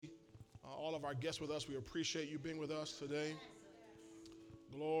all of our guests with us. We appreciate you being with us today.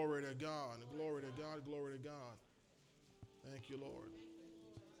 Glory to God. Glory to God. Glory to God. Thank you, Lord.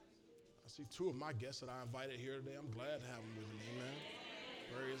 I see two of my guests that I invited here today. I'm glad to have them with me. Amen.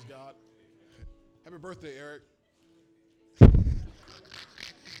 Praise God. Happy birthday, Eric.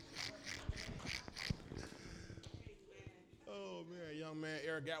 Oh, man, young man,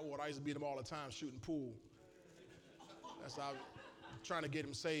 Eric Atwood. I used to beat him all the time shooting pool. That's how I'm trying to get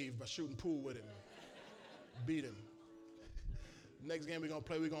him saved by shooting pool with him. Beat him. Next game we're going to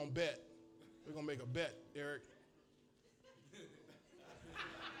play, we're going to bet. We're going to make a bet, Eric.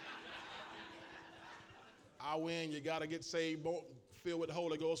 I win, you got to get saved, filled with the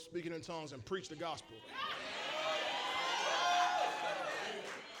Holy Ghost, speaking in tongues, and preach the gospel.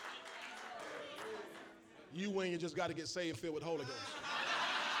 You win, you just got to get saved, filled with the Holy Ghost.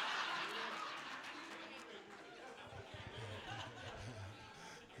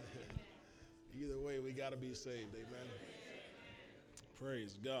 Either way, we got to be saved, amen.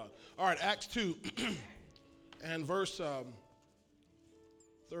 Praise God. All right, Acts 2 and verse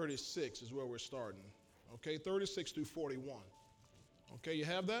 36 is where we're starting. Okay, 36 through 41. Okay, you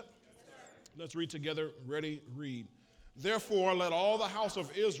have that? Let's read together. Ready, read. Therefore, let all the house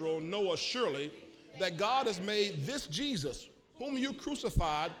of Israel know assuredly that God has made this Jesus, whom you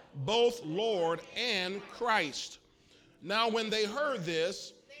crucified, both Lord and Christ. Now, when they heard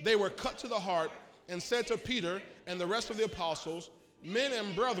this, they were cut to the heart and said to Peter and the rest of the apostles, Men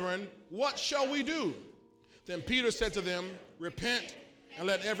and brethren, what shall we do? Then Peter said to them, Repent, and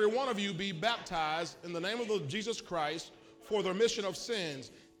let every one of you be baptized in the name of the Jesus Christ for the remission of sins,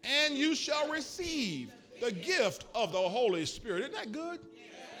 and you shall receive the gift of the Holy Spirit. Isn't that good? Yes.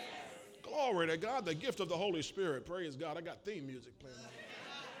 Glory to God, the gift of the Holy Spirit. Praise God. I got theme music playing.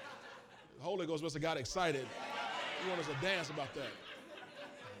 The Holy Ghost must have got excited. He wanted us to dance about that.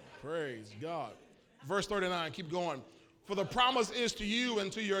 Praise God. Verse 39, keep going. For the promise is to you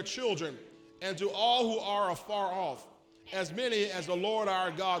and to your children and to all who are afar off, as many as the Lord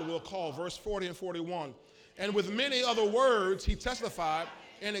our God will call. Verse 40 and 41. And with many other words he testified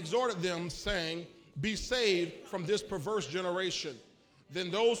and exhorted them, saying, Be saved from this perverse generation. Then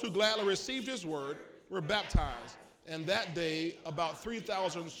those who gladly received his word were baptized. And that day about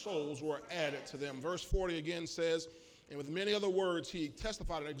 3,000 souls were added to them. Verse 40 again says, And with many other words he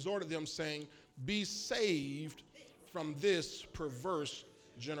testified and exhorted them, saying, Be saved from this perverse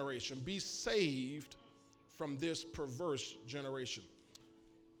generation. Be saved from this perverse generation.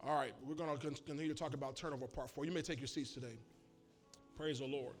 All right, we're going to continue to talk about turnover part 4. You may take your seats today. Praise the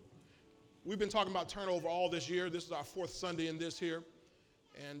Lord. We've been talking about turnover all this year. This is our 4th Sunday in this here.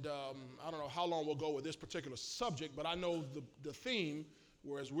 And I don't know how long we'll go with this particular subject, but I know the theme,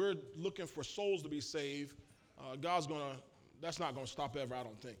 whereas we're looking for souls to be saved, that's not going to stop ever, I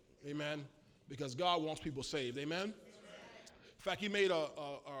don't think. Amen? Because God wants people saved. Amen? In fact, he made a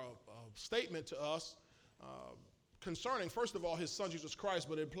statement to us concerning, first of all, his son, Jesus Christ,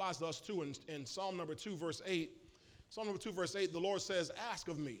 but it applies to us too in Psalm number 2, verse 8. Psalm number 2, verse 8, the Lord says, Ask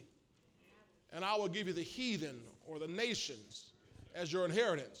of me, and I will give you the heathen or the nations as your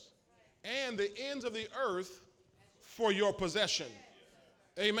inheritance, and the ends of the earth for your possession.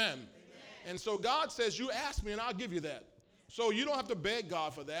 Amen. And so God says, you ask me and I'll give you that. So you don't have to beg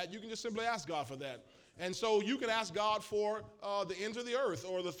God for that. You can just simply ask God for that. And so you can ask God for the ends of the earth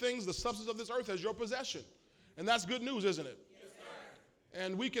or the things, the substance of this earth as your possession. And that's good news, isn't it? Yes, sir.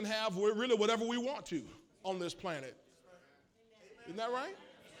 And we can have really whatever we want to on this planet. Isn't that right?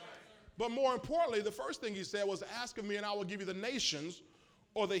 But more importantly, the first thing he said was, ask of me and I will give you the nations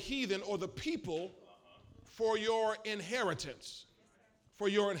or the heathen or the people for your inheritance. For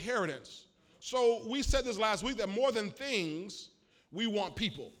your inheritance. So we said this last week that more than things, we want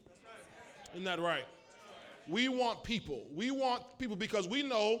people. Isn't that right? We want people. We want people because we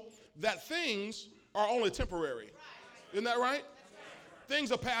know that things are only temporary. Isn't that right?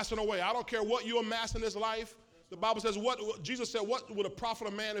 Things are passing away. I don't care what you amass in this life. The Bible says, Jesus said, what would it profit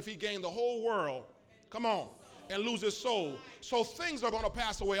a man if he gained the whole world? Come on. And lose his soul. So things are going to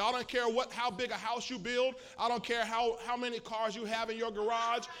pass away. I don't care how big a house you build. I don't care how many cars you have in your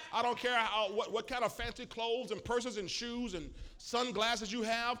garage. I don't care what kind of fancy clothes and purses and shoes and sunglasses you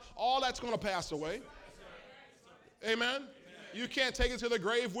have. All that's going to pass away. Amen? You can't take it to the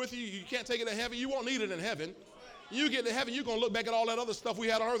grave with you. You can't take it to heaven. You won't need it in heaven. You get to heaven, you're going to look back at all that other stuff we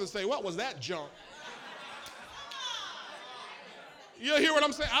had on earth and say, what was that junk? You hear what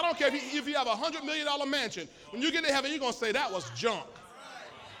I'm saying? I don't care if you have a $100 million mansion. When you get to heaven, you're going to say that was junk.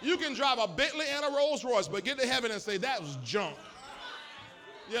 You can drive a Bentley and a Rolls Royce, but get to heaven and say that was junk.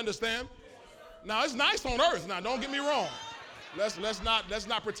 You understand? Now, it's nice on earth. Now, don't get me wrong. Let's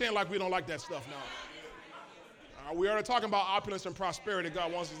not pretend like we don't like that stuff now. We are talking about opulence and prosperity.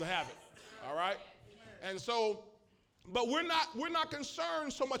 God wants us to have it. All right? And so, but we're not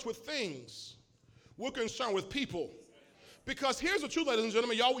concerned so much with things. We're concerned with people. Because here's the truth, ladies and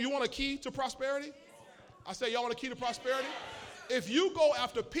gentlemen. You want a key to prosperity? I say, y'all want a key to prosperity? If you go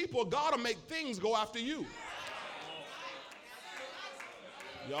after people, God will make things go after you.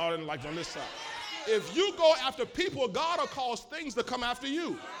 Y'all didn't like on this side. If you go after people, God will cause things to come after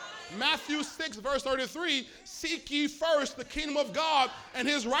you. Matthew 6, verse 33, seek ye first the kingdom of God and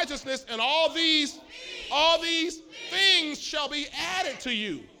his righteousness, and all these things shall be added to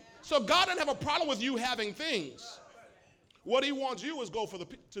you. So God doesn't have a problem with you having things. What he wants you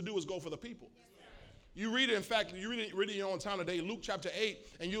to do is go for the people. You read it, in fact, you read it in your own time today, Luke chapter 8,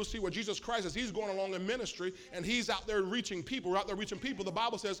 and you'll see where Jesus Christ is. He's going along in ministry, and he's out there reaching people. We're out there reaching people. The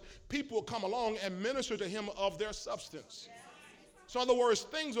Bible says people will come along and minister to him of their substance. So in other words,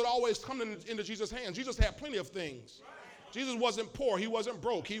 things would always come into Jesus' hands. Jesus had plenty of things. Jesus wasn't poor. He wasn't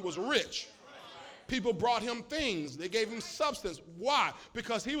broke. He was rich. People brought him things. They gave him substance. Why?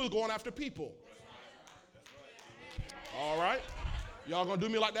 Because he was going after people. All right. Y'all going to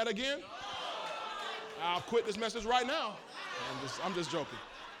do me like that again? I'll quit this message right now. I'm just joking.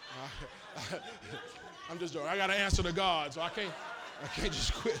 I'm just joking. I got to answer to God, so I can't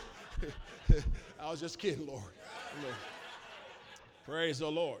just quit. I was just kidding, Lord. Praise the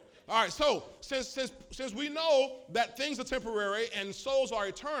Lord. All right, so since we know that things are temporary and souls are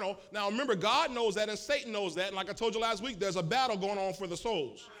eternal, now remember, God knows that and Satan knows that. And like I told you last week, there's a battle going on for the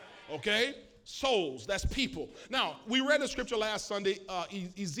souls. Okay? Souls, that's people. Now, we read the scripture last Sunday,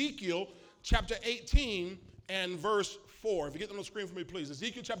 Ezekiel chapter 18 and verse 4. If you get them on the screen for me, please.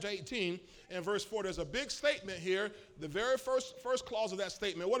 Ezekiel chapter 18 and verse 4. There's a big statement here. The very first clause of that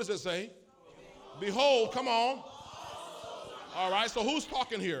statement. What does it say? Behold, come on. All right, so who's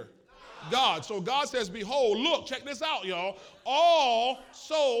talking here? God. So God says, behold, look, check this out, y'all. All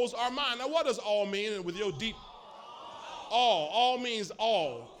souls are mine. Now, what does all mean? And with your deep, all means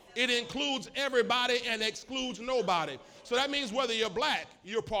all. It includes everybody and excludes nobody. So that means whether you're black,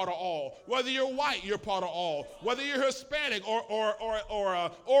 you're part of all. Whether you're white, you're part of all. Whether you're Hispanic or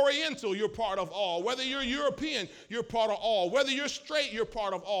Oriental, you're part of all. Whether you're European, you're part of all. Whether you're straight, you're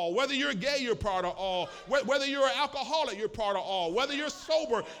part of all. Whether you're gay, you're part of all. Whether you're an alcoholic, you're part of all. Whether you're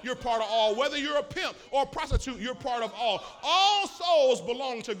sober, you're part of all. Whether you're a pimp or a prostitute, you're part of all. All souls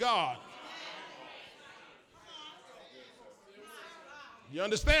belong to God. You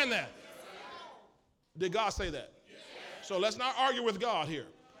understand that? Did God say that? So let's not argue with God here.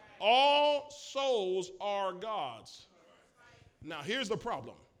 All souls are God's. Now, here's the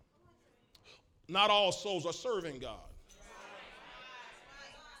problem. Not all souls are serving God.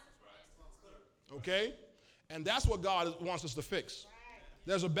 Okay? And that's what God wants us to fix.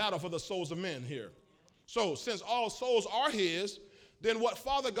 There's a battle for the souls of men here. So, since all souls are his, then what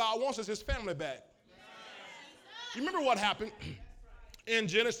Father God wants is his family back. You remember what happened in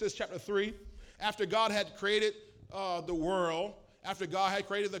Genesis chapter 3? After God had created the world, after God had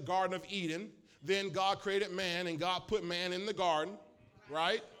created the Garden of Eden, then God created man, and God put man in the garden,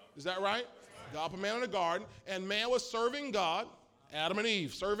 right? Is that right? God put man in the garden, and man was serving God, Adam and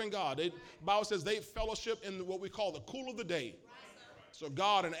Eve, serving God. The Bible says they fellowship in what we call the cool of the day. So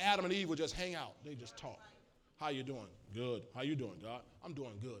God and Adam and Eve would just hang out. They just talk. How you doing? Good. How you doing, God? I'm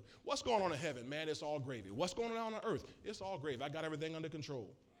doing good. What's going on in heaven? Man, it's all gravy. What's going on earth? It's all gravy. I got everything under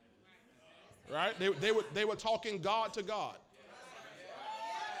control. Right? They were talking God to God.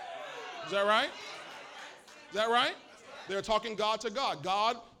 Is that right? Is that right? They're talking God to God.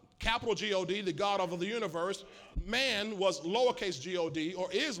 God, capital G-O-D, the God of the universe. Man was lowercase G-O-D,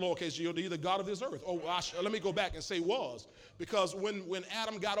 or is lowercase G-O-D, the God of this earth. Oh, let me go back and say was. Because when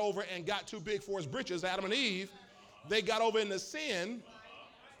Adam got over and got too big for his britches, Adam and Eve, they got over into sin.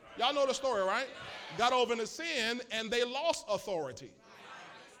 Y'all know the story, right? Got over into sin, and they lost authority.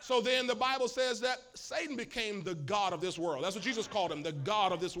 So then the Bible says that Satan became the god of this world. That's what Jesus called him, the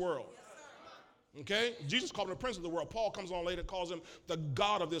god of this world. Okay? Jesus called him the prince of the world. Paul comes on later and calls him the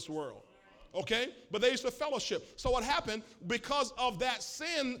god of this world. Okay? But they used to fellowship. So what happened, because of that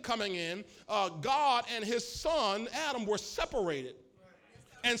sin coming in, God and his son, Adam, were separated.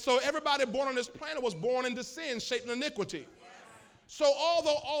 And so everybody born on this planet was born into sin, shaped in iniquity. So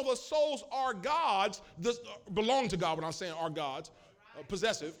although all the souls are God's, belong to God, when I'm saying are God's,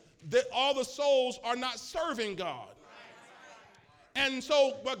 possessive, that all the souls are not serving God. And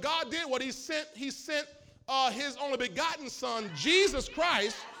so what God did, what he sent his only begotten son, Jesus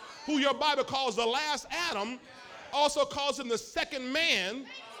Christ, who your Bible calls the last Adam, also calls him the second man,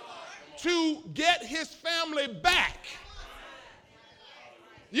 to get his family back.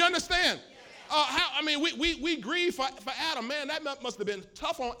 You understand? We grieve for Adam. Man, that must have been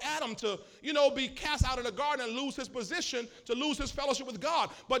tough on Adam to, be cast out of the garden and lose his position, to lose his fellowship with God.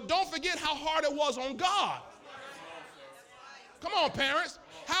 But don't forget how hard it was on God. Come on, parents.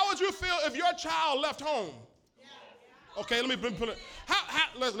 How would you feel if your child left home? Okay, let me put it.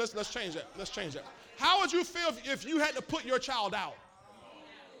 Let's change that. Let's change that. How would you feel if you had to put your child out?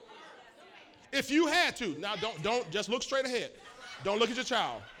 If you had to. Now, don't just look straight ahead. Don't look at your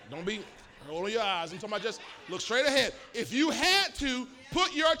child. Don't be rolling your eyes. I'm talking about just look straight ahead. If you had to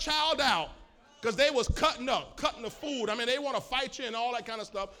put your child out, because they was cutting the food. I mean, they want to fight you and all that kind of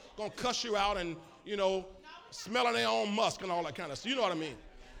stuff. Going to cuss you out and, smelling their own musk and all that kind of stuff. You know what I mean?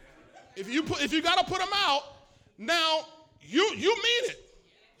 If you got to put them out, now you mean it.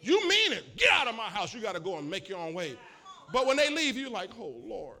 You mean it. Get out of my house. You got to go and make your own way. But when they leave, you're like, oh,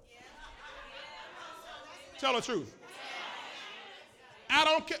 Lord. Tell the truth. I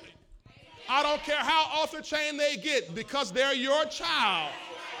don't care how off the chain they get, because they're your child.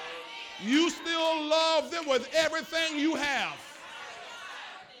 You still love them with everything you have.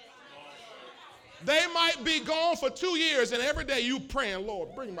 They might be gone for 2 years, and every day you praying,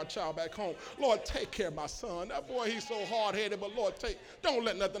 Lord, bring my child back home. Lord, take care of my son. That boy, he's so hard-headed, but Lord, don't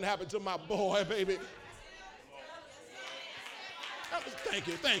let nothing happen to my boy, baby. Thank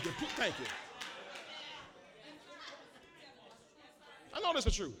you. I know this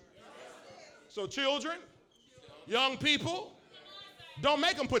is true. So children, young people, don't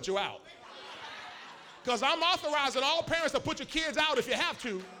make them put you out. Because I'm authorizing all parents to put your kids out if you have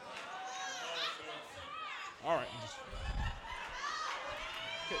to. All right.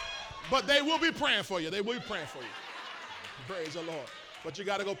 Okay. But they will be praying for you. They will be praying for you. Praise the Lord. But you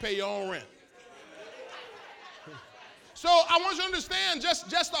got to go pay your own rent. So I want you to understand just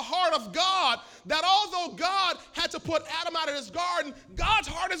the heart of God, that although God had to put Adam out of his garden, God's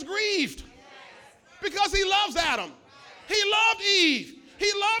heart is grieved because he loves Adam. He loved Eve.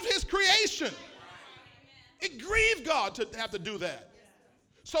 He loved his creation. It grieved God to have to do that.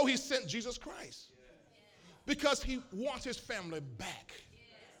 So he sent Jesus Christ because he wants his family back.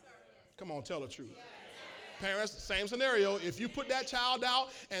 Come on, tell the truth. Parents, same scenario. If you put that child out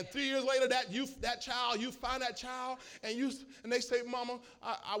and 3 years later you find that child and they say, Mama,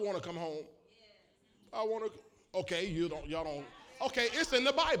 I want to come home. I want to. Okay, y'all don't. Okay, it's in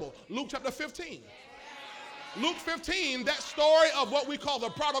the Bible. Luke chapter 15. Luke 15, that story of what we call the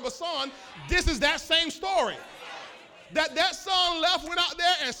prodigal son, this is that same story. That son went out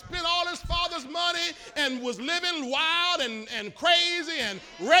there and spent all his father's money and was living wild and crazy and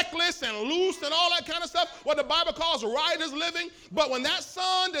reckless and loose and all that kind of stuff, what the Bible calls riotous living. But when that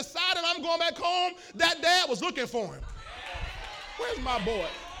son decided, I'm going back home, that dad was looking for him. Where's my boy?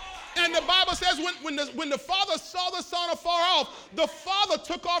 And the Bible says when the father saw the son afar off, the father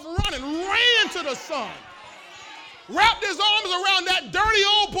took off running, ran to the son, wrapped his arms around that dirty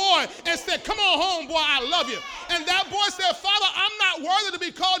old boy and said, come on home, boy, I love you. And that boy said, Father, I'm not worthy to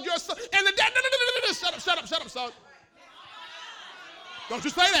be called your son. And the dad, shut up, son. Don't you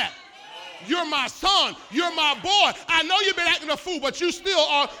say that. You're my son. You're my boy. I know you've been acting a fool, but you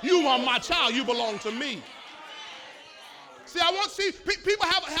are my child. You belong to me. See, people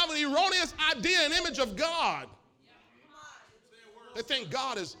have an erroneous idea and image of God. They think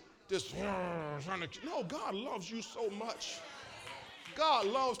God is this trying to. No, God loves you so much. God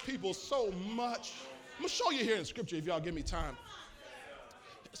loves people so much. I'm going to show you here in Scripture if y'all give me time.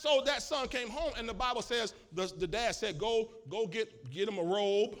 So that son came home, and the Bible says, the dad said, go get him a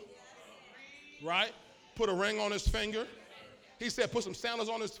robe, right? Put a ring on his finger. He said, put some sandals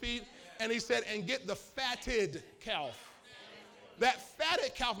on his feet. And he said, and get the fatted calf. That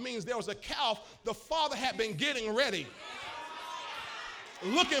fatted calf means there was a calf the father had been getting ready,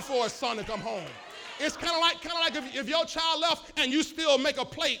 looking for his son to come home. It's kind of like if your child left and you still make a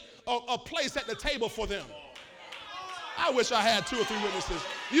place at the table for them. I wish I had 2 or 3 witnesses.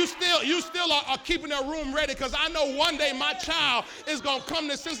 You still are keeping their room ready, because I know one day my child is going to come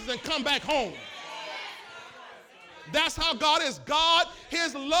to senses and come back home. That's how God is. God,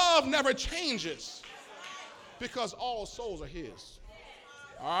 his love never changes, because all souls are his.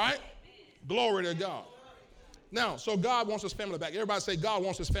 All right? Glory to God. Now, so God wants his family back. Everybody say, God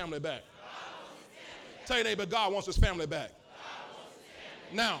wants his family back. Tell your neighbor, God wants his family back.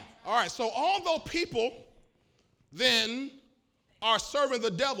 Now, all right, so although people then are serving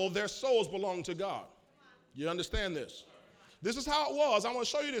the devil, their souls belong to God. You understand this? This is how it was. I want to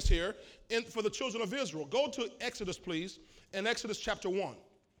show you this here for the children of Israel. Go to Exodus, please, in Exodus chapter 1.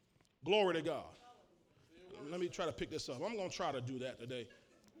 Glory to God. Let me try to pick this up. I'm going to try to do that today.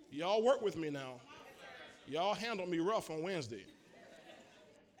 Y'all work with me now. Y'all handled me rough on Wednesday.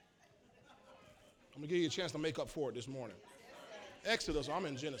 I'm going to give you a chance to make up for it this morning. Exodus, I'm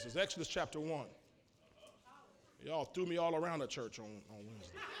in Genesis. Exodus chapter 1. Y'all threw me all around the church on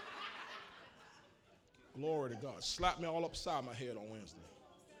Wednesday. Glory to God. Slapped me all upside my head on Wednesday.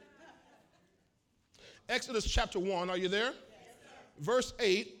 Exodus chapter 1, are you there? Verse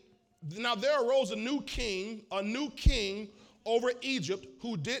 8. Now there arose a new king over Egypt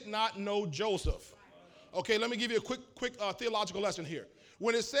who did not know Joseph. Okay, let me give you a quick theological lesson here.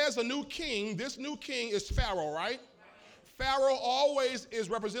 When it says a new king, this new king is Pharaoh, right? Pharaoh always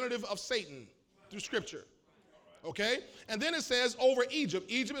is representative of Satan through Scripture. Okay? And then it says over Egypt.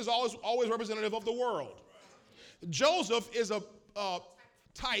 Egypt is always representative of the world. Joseph is a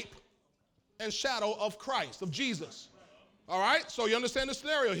type and shadow of Christ, of Jesus. All right? So you understand the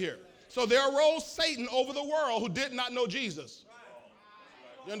scenario here. So there arose Satan over the world who did not know Jesus.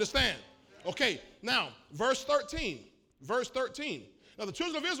 You understand? Okay, now, verse 13. Verse 13. Now, the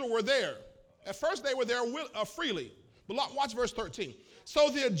children of Israel were there. At first, they were there freely. But watch verse 13. So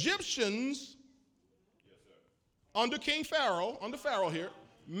the Egyptians, under Pharaoh here,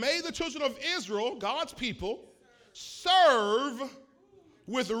 made the children of Israel, God's people, serve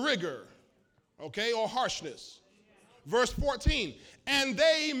with rigor, okay, or harshness. Verse 14. And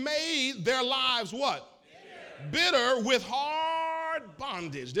they made their lives what? Bitter with hard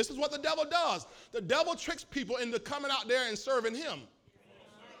bondage. This is what the devil does. The devil tricks people into coming out there and serving him.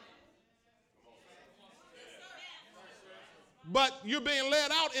 But you're being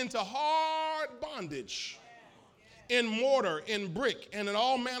led out into hard bondage in mortar, in brick, and in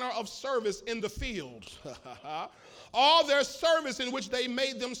all manner of service in the field. All their service in which they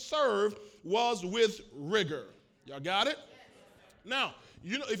made them serve was with rigor. Y'all got it? Now,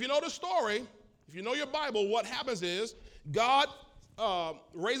 if you know the story, if you know your Bible, what happens is God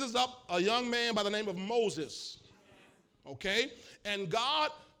raises up a young man by the name of Moses. Okay? And God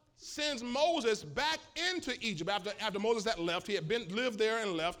sends Moses back into Egypt after Moses had left. He had lived there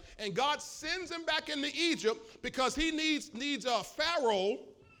and left. And God sends him back into Egypt because he needs Pharaoh,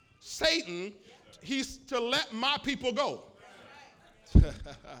 Satan, he's to let my people go.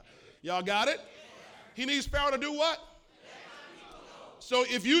 Y'all got it? He needs Pharaoh to do what? So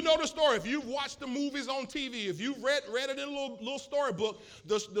if you know the story, if you've watched the movies on TV, if you've read it in a little storybook,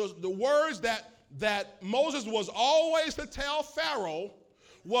 the words that Moses was always to tell Pharaoh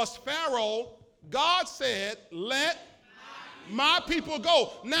was, Pharaoh, God said, let my people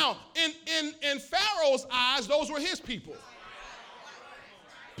go. Now, in Pharaoh's eyes, those were his people,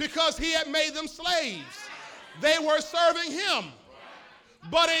 because he had made them slaves. They were serving him.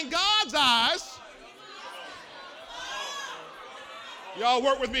 But in God's eyes, y'all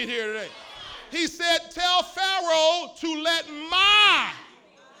work with me here today. He said, tell Pharaoh to let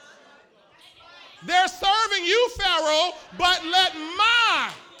they're serving you, Pharaoh, but let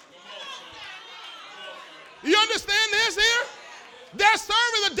you understand this here? They're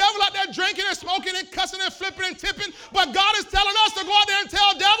serving the devil out there drinking and smoking and cussing and flipping and tipping, but God is telling us to go out there and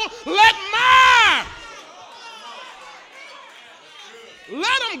tell devil, let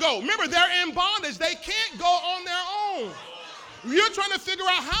them go. Remember, they're in bondage. They can't go on their own. You're trying to figure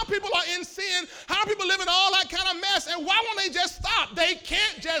out how people are in sin, how people live in all that kind of mess, and why won't they just stop? They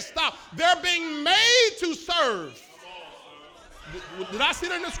can't just stop. They're being made to serve. Did I see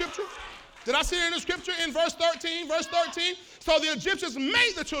that in the scripture? Did I see it in the scripture in verse 13? Verse 13. So the Egyptians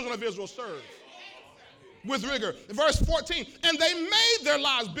made the children of Israel serve with rigor. Verse 14. And they made their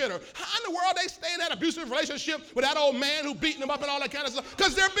lives bitter. How in the world they stay in that abusive relationship with that old man who beating them up and all that kind of stuff?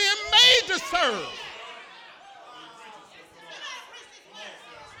 Because they're being made to serve.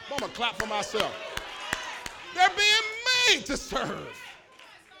 I'm going to clap for myself. They're being made to serve.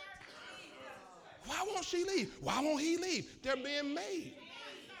 Why won't she leave? Why won't he leave? They're being made.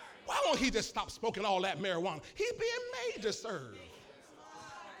 Why won't he just stop smoking all that marijuana? He's being made to serve.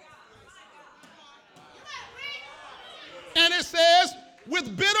 And it says,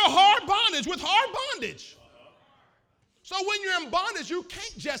 with bitter, hard bondage, with hard bondage. So when you're in bondage, you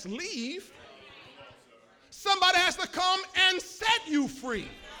can't just leave. Somebody has to come and set you free.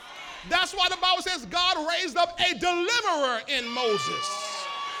 That's why the Bible says God raised up a deliverer in Moses.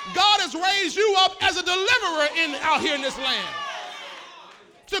 God has raised you up as a deliverer out here in this land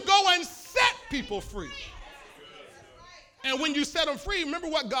to go and set people free. And when you set them free, remember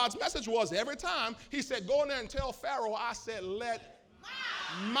what God's message was every time. He said, go in there and tell Pharaoh, I said, let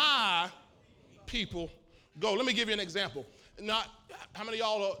my people go. Let me give you an example. How many of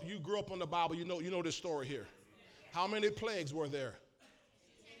y'all, you grew up on the Bible, you know this story here. How many plagues were there?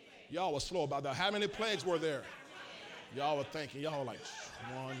 Y'all were slow about that. How many plagues were there? Y'all were thinking, y'all were like,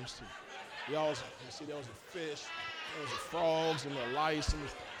 1, 2. Y'all, see, there was a fish, there was the frogs and the lice.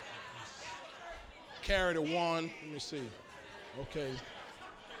 Carried a one. Let me see. Okay.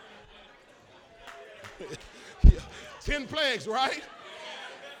 10 plagues, right?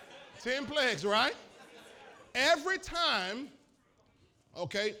 10 plagues, right? Every time,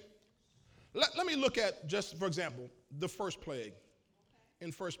 okay, let me look at, just for example, the first plague.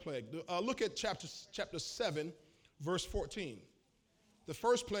 In first plague, look at chapter 7, verse 14. The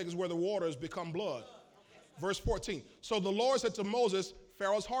first plague is where the waters become blood. Verse 14. So the Lord said to Moses,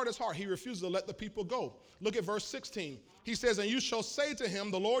 Pharaoh's heart is hard. He refuses to let the people go. Look at verse 16. He says, and you shall say to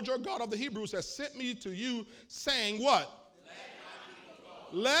him, the Lord your God of the Hebrews has sent me to you, saying what?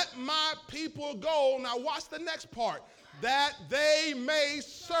 Let my people go. Now watch the next part. That they may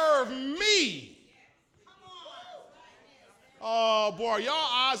serve me. Oh boy, y'all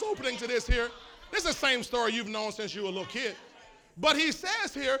eyes opening to this here. This is the same story you've known since you were a little kid. But he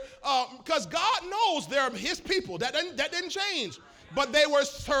says here, because God knows they're his people. That didn't change. But they were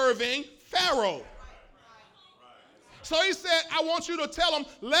serving Pharaoh. So he said, I want you to tell them,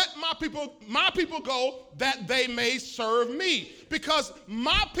 let my people go that they may serve me. Because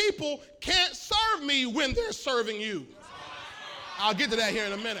my people can't serve me when they're serving you. I'll get to that here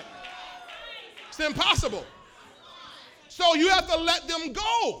in a minute. It's impossible. So you have to let them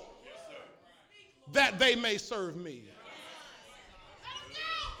go that they may serve me.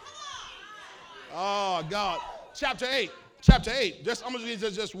 Oh, God. Chapter 8. I'm going to give you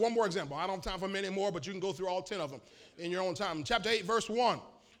just one more example. I don't have time for many more, but you can go through all 10 of them in your own time. Chapter 8, verse 1.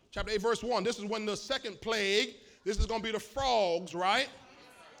 Chapter 8, verse 1. This is when the second plague, this is going to be the frogs, right?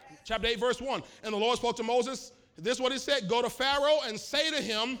 Chapter 8, verse 1. And the Lord spoke to Moses. This is what he said. Go to Pharaoh and say to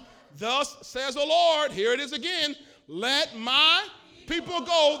him, thus says the Lord, here it is again, let my people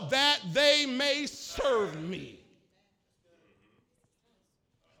go that they may serve me.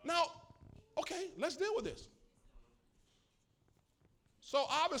 Now, okay, let's deal with this. So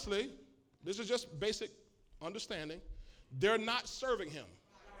obviously, this is just basic understanding. They're not serving him.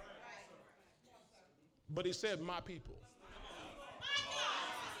 But he said, my people.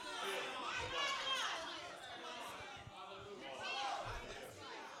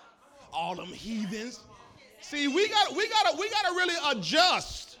 All them heathens. See, we gotta really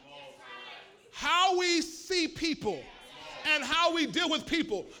adjust how we see people and how we deal with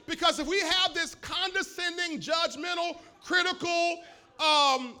people. Because if we have this condescending, judgmental, critical,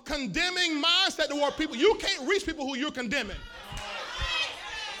 condemning mindset toward people, you can't reach people who you're condemning.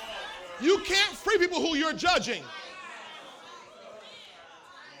 You can't free people who you're judging.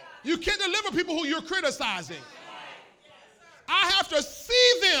 You can't deliver people who you're criticizing. I have to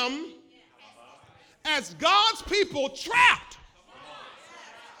see them as God's people trapped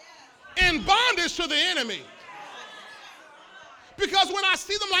in bondage to the enemy. Because when I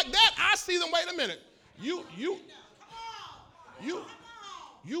see them like that, I see them, wait a minute, you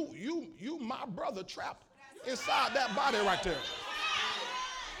my brother trapped inside that body right there.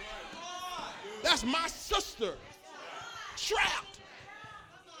 That's my sister trapped.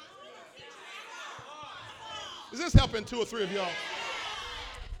 Is this helping two or three of y'all?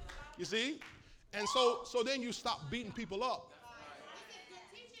 You see? And so then you stop beating people up.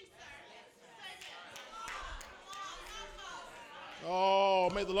 Oh,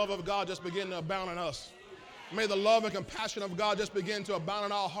 may the love of God just begin to abound in us. May the love and compassion of God just begin to abound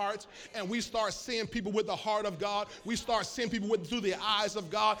in our hearts, and we start seeing people with the heart of God. We start seeing people through the eyes of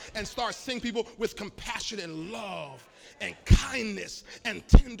God, and start seeing people with compassion and love and kindness and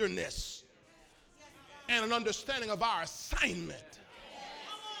tenderness and an understanding of our assignment.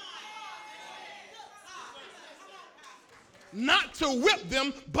 Not to whip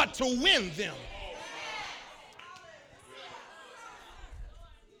them, but to win them.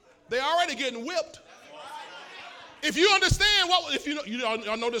 They're already getting whipped. If you understand if you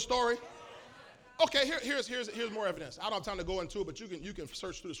know this story. Okay, here's more evidence. I don't have time to go into it, but you can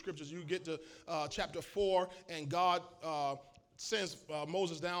search through the scriptures. You get to chapter 4, and God sends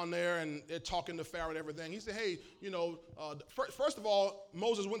Moses down there, and they're talking to Pharaoh and everything. He said, hey, first of all,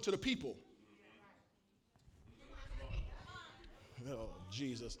 Moses went to the people. Oh,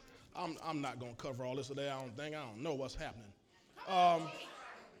 Jesus. I'm not going to cover all this today. I don't know what's happening.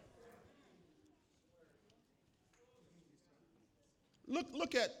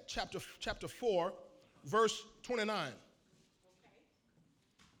 Look at chapter 4, verse 29.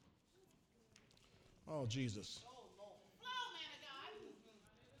 Oh, Jesus.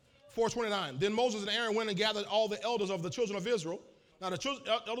 4:29. Then Moses and Aaron went and gathered all the elders of the children of Israel. Now, the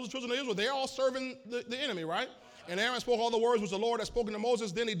elders of the children of Israel, they're all serving the enemy, right? And Aaron spoke all the words which the Lord had spoken to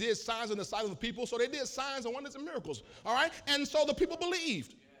Moses. Then he did signs in the sight of the people. So they did signs and wonders and miracles, all right? And so the people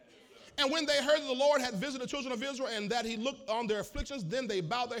believed. And when they heard that the Lord had visited the children of Israel and that he looked on their afflictions, then they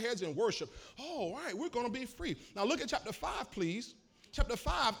bowed their heads in worship. Oh, all right, we're going to be free. Now look at chapter 5, please. Chapter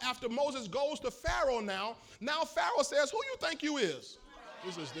 5, after Moses goes to Pharaoh now Pharaoh says, who you think you is?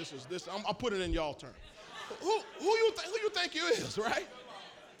 This. I'll put it in y'all terms. Who you think you is, right?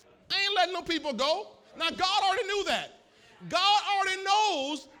 I ain't letting no people go. Now, God already knew that. God already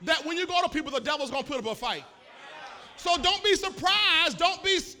knows that when you go to people, the devil's going to put up a fight. So don't be surprised. Don't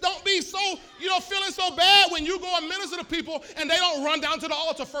be so, feeling so bad when you go and minister to people and they don't run down to the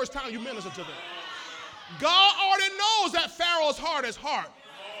altar first time you minister to them. God already knows that Pharaoh's heart is hard,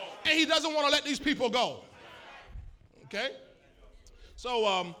 and he doesn't want to let these people go. Okay?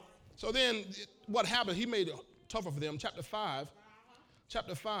 So then what happened? He made it tougher for them. Chapter 5,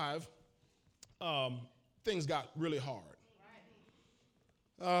 things got really hard.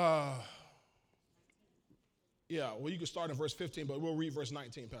 You can start in verse 15, but we'll read verse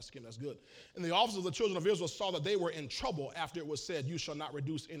 19, Pastor Kim, that's good. And the officers of the children of Israel saw that they were in trouble after it was said, you shall not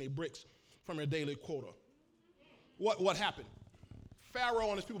reduce any bricks from your daily quota. What happened? Pharaoh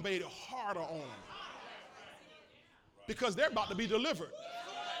and his people made it harder on them because they're about to be delivered.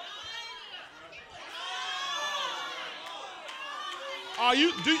 Do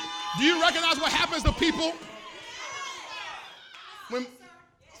you recognize what happens to people?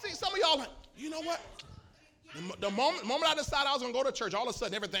 See, some of y'all like, you know what? The moment I decided I was going to go to church, all of a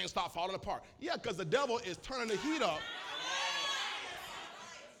sudden everything started falling apart. Yeah, because the devil is turning the heat up.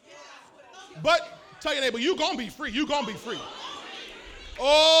 But tell your neighbor, you're going to be free. You're going to be free.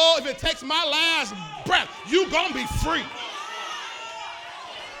 Oh, if it takes my last breath, you're going to be free.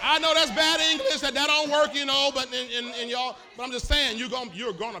 I know that's bad English, that don't work, but in y'all, but I'm just saying, you're going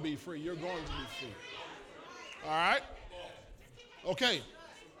to be free. You're going to be free. All right?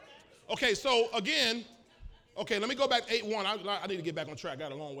 Okay, so again, let me go back 8:1. I need to get back on track. I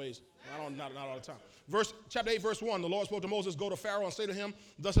got a long ways. Not all the time. Chapter 8, verse 1, the Lord spoke to Moses, go to Pharaoh and say to him,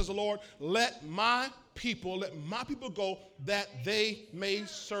 thus says the Lord, let my people go that they may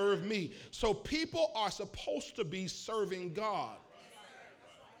serve me. So people are supposed to be serving God.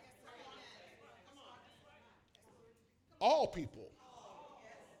 All people.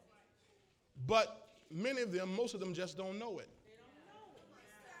 But most of them just don't know it.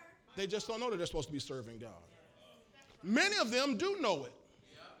 They just don't know that they're supposed to be serving God. Many of them do know it.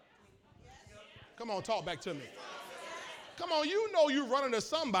 Come on, talk back to me. Come on, you run into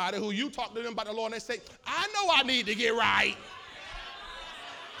somebody who you talk to them about the Lord and they say, I know I need to get right.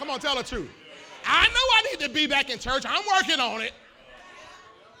 Come on, tell the truth. I know I need to be back in church. I'm working on it.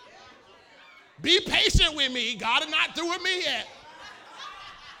 Be patient with me. God is not through with me yet.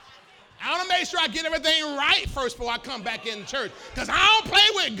 I want to make sure I get everything right first before I come back in church. Because I don't play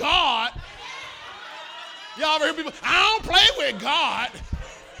with God. Y'all ever hear people? I don't play with God.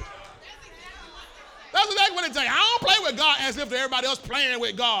 That's exactly what they say. I don't play with God as if everybody else playing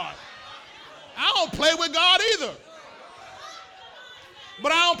with God. I don't play with God either.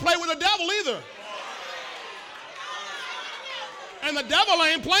 But I don't play with the devil either. And the devil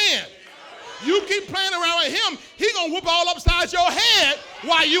ain't playing. You keep playing around with him, he gonna whoop all upside your head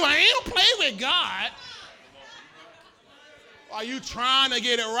while you ain't play with God. While you trying to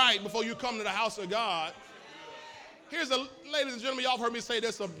get it right before you come to the house of God. Ladies and gentlemen, y'all have heard me say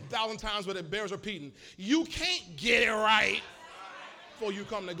this 1,000 times, but it bears repeating. You can't get it right before you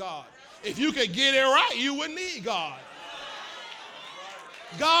come to God. If you could get it right, you wouldn't need God.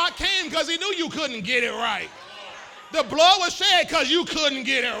 God came because he knew you couldn't get it right. The blood was shed because you couldn't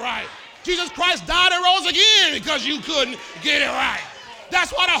get it right. Jesus Christ died and rose again because you couldn't get it right.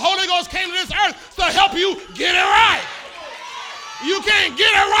 That's why the Holy Ghost came to this earth, to help you get it right. You can't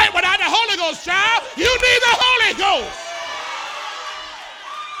get it right without the Holy Ghost, child. You need the Holy Ghost.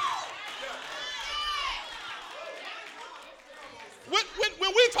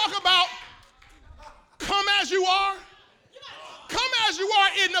 When we talk about come as you are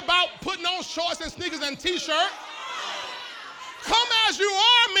isn't about putting on shorts and sneakers and t-shirt. Come as you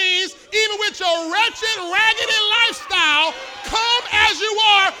are means even with your wretched, raggedy lifestyle, come as you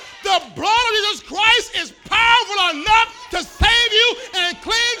are. The blood of Jesus Christ is powerful enough to save you and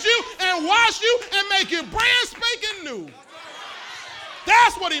cleanse you and wash you and make you brand spanking new.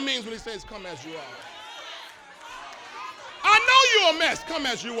 That's what he means when he says come as you are. I know you're a mess, come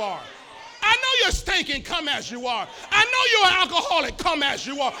as you are. I know you're stinking, come as you are. I know you're an alcoholic, come as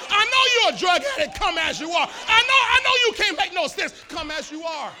you are. I know you're a drug addict, come as you are. I know you can't make no sense, come as you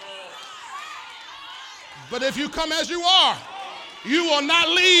are. But if you come as you are, you will not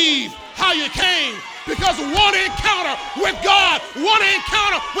leave how you came, because one encounter with God, one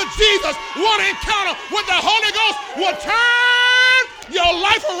encounter with Jesus, one encounter with the Holy Ghost will turn your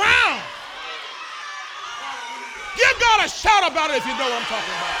life around. got to shout about it if you know what I'm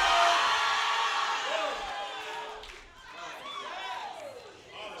talking about.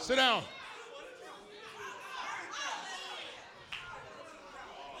 Sit down.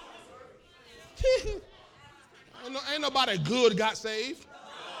 Ain't nobody good got saved.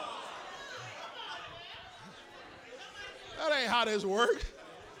 That ain't how this works.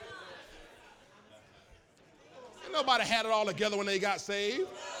 Ain't nobody had it all together when they got saved.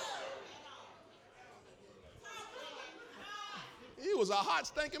 It was a hot,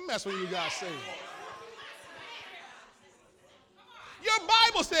 stinking mess when you got saved. Your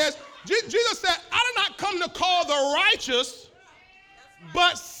Bible says, Jesus said, I did not come to call the righteous,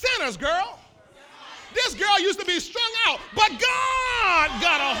 but sinners, girl. This girl used to be strung out, but God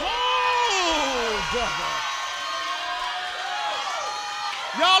got a hold of her.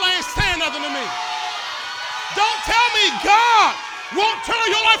 Y'all ain't saying nothing to me. Don't tell me God won't turn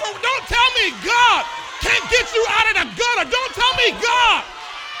your life around. Don't tell me God can't get you out of the gutter. Don't tell me God.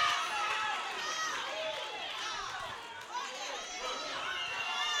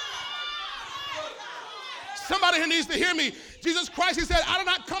 Somebody here needs to hear me. Jesus Christ, he said, I did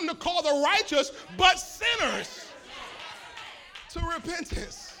not come to call the righteous, but sinners to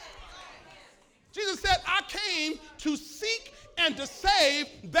repentance. Jesus said, I came to seek and to save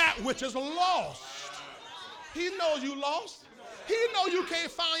that which is lost. He knows you lost. He knows you can't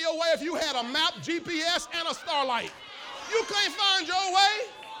find your way if you had a map, GPS, and a starlight. You can't find your way.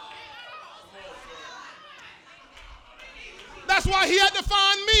 That's why he had to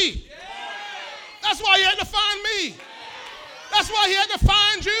find me. That's why he had to find me. That's why he had to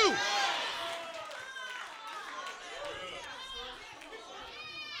find you.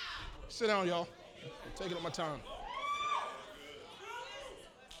 Sit down, y'all. I'm taking up my time.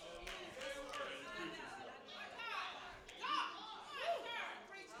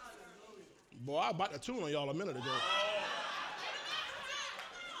 Boy, I bought the tune on y'all a minute ago.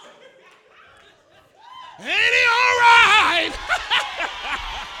 Ain't he all right?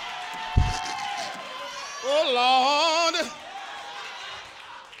 Oh, Lord.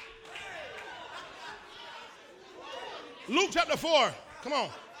 Luke chapter 4. Come on.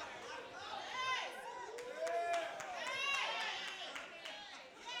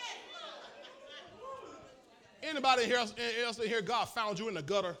 Anybody else in here, God found you in the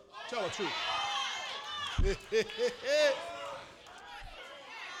gutter? Tell the truth.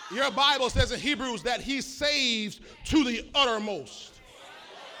 Your Bible says in Hebrews that he saves to the uttermost.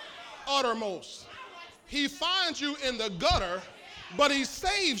 Uttermost. He finds you in the gutter, but he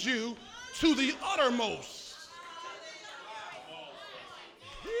saves you to the uttermost.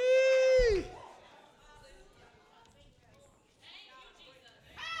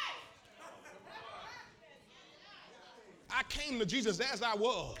 I came to Jesus as I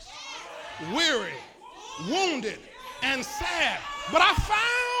was, weary, wounded, and sad. But I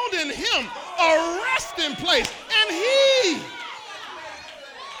found in him a resting place, and he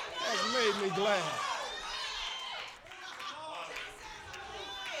has made me glad.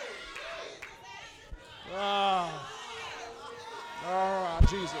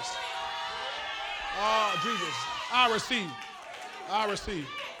 Jesus. Jesus. I receive. I receive.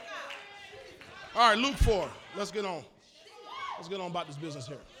 All right, Luke 4. Let's get on. Let's get on about this business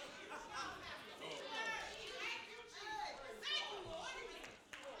here.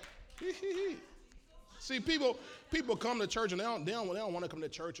 See, people come to church and they don't want to come to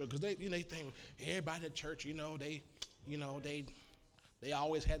church because they think everybody in the church, they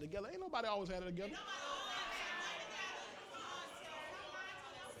always had it together. Ain't nobody always had it together.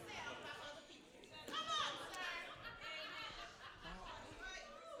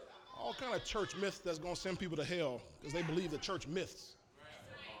 All kind of church myths that's going to send people to hell because they believe the church myths.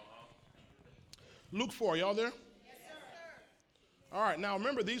 Luke 4, y'all there? Yes, sir. All right, now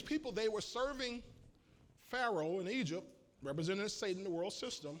remember, these people, they were serving Pharaoh in Egypt, representing Satan, the world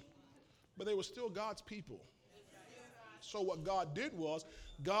system, but they were still God's people. So what God did was,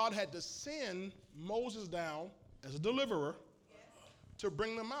 God had to send Moses down as a deliverer to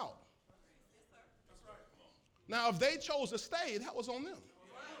bring them out. Now, if they chose to stay, that was on them.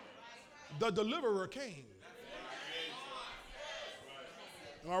 The deliverer came.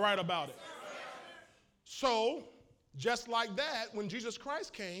 Am I right about it? So, just like that, when Jesus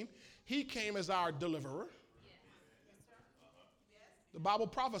Christ came, he came as our deliverer. The Bible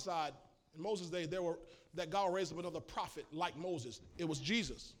prophesied in Moses' day that God raised up another prophet like Moses. It was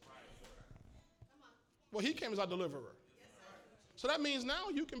Jesus. Well, he came as our deliverer. So that means now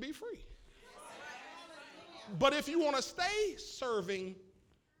you can be free. But if you want to stay serving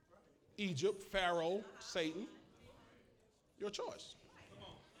Egypt, Pharaoh, Satan, your choice.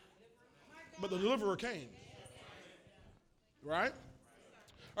 But the deliverer came. Right?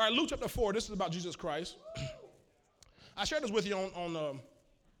 All right, Luke chapter 4, this is about Jesus Christ. I shared this with you on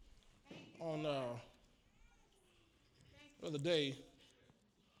the other day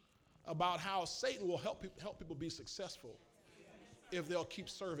about how Satan will help people be successful if they'll keep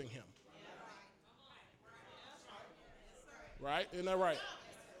serving him. Right? Isn't that right?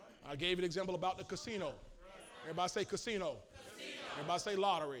 I gave you an example about the casino. Everybody say casino. Everybody say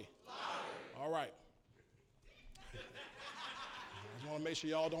lottery. All right. I just want to make sure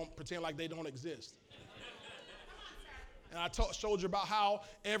y'all don't pretend like they don't exist. And I showed you about how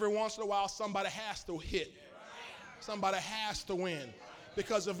every once in a while somebody has to hit. Somebody has to win.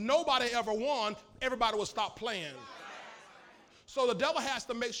 Because if nobody ever won, everybody would stop playing. So the devil has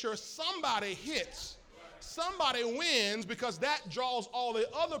to make sure somebody hits, somebody wins, because that draws all the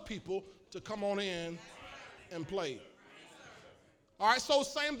other people to come on in and play. All right, so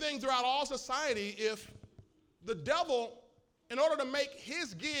same thing throughout all society. If the devil, in order to make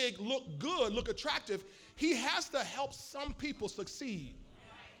his gig look good, look attractive, he has to help some people succeed.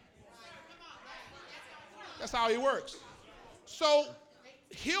 That's how he works. So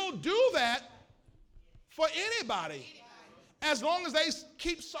he'll do that for anybody as long as they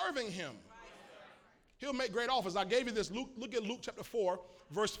keep serving him. He'll make great offers. I gave you this. Look at Luke chapter 4,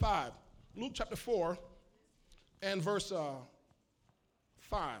 verse 5. Luke chapter 4 and verse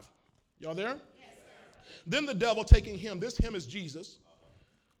 5. Y'all there? Yes, sir. Then the devil taking him, this him is Jesus.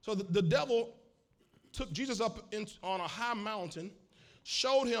 So the devil took Jesus up on a high mountain,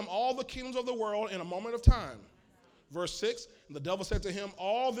 showed him all the kingdoms of the world in a moment of time. Verse 6, the devil said to him,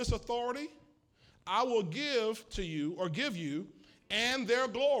 all this authority I will give to you, or give you, and their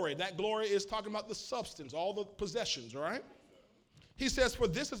glory. That glory is talking about the substance, all the possessions, all right? He says, for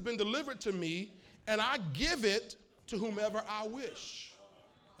this has been delivered to me, and I give it to whomever I wish.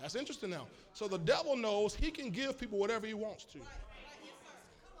 That's interesting now. So the devil knows he can give people whatever he wants to.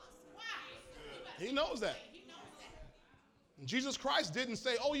 He knows that. Jesus Christ didn't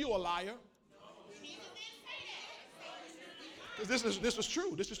say, oh, you a liar. Because this is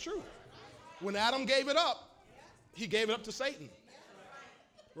true. This is true. When Adam gave it up, he gave it up to Satan.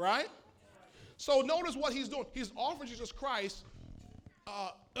 Right? So notice what he's doing. He's offering Jesus Christ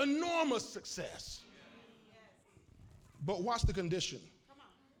enormous success. But watch the condition.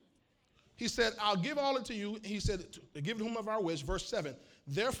 He said, I'll give all it to you. He said, to give it to whomever I wish. Verse 7.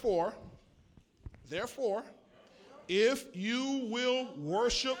 Therefore, if you will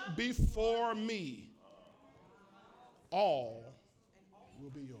worship before me, all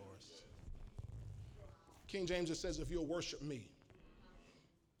will be yours. King James just says, if you'll worship me.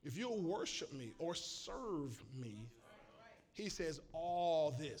 If you'll worship me or serve me, he says,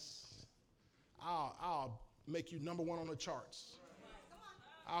 all this, I'll make you number one on the charts.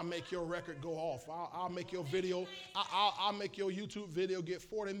 I'll make your record go off. I'll make your video, I'll make your YouTube video get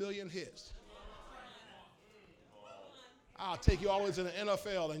 40 million hits. I'll take you all the way to the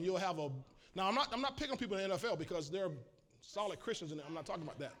NFL and you'll have a, now I'm not picking people in the NFL because they're solid Christians in it. I'm not talking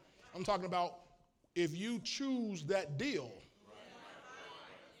about that. I'm talking about if you choose that deal,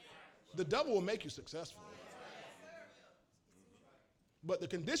 the devil will make you successful. But the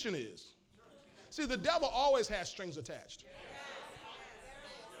condition is, see, the devil always has strings attached.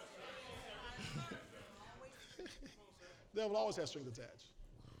 The devil always has strings attached.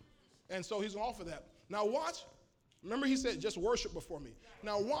 And so he's going to offer that. Now watch. Remember he said, just worship before me.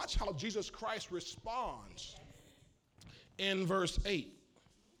 Now watch how Jesus Christ responds in verse 8.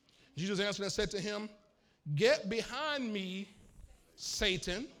 Jesus answered and said to him, get behind me,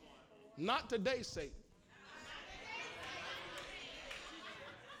 Satan. Not today, Satan.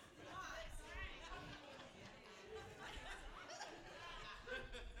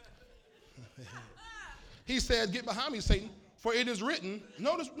 He said, get behind me, Satan, for it is written,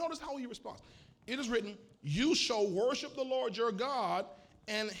 notice how he responds. It is written, you shall worship the Lord your God,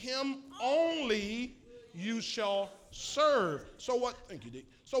 and him only you shall serve. So what, thank you, Dick.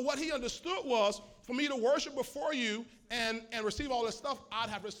 So what he understood was, for me to worship before you and receive all this stuff, I'd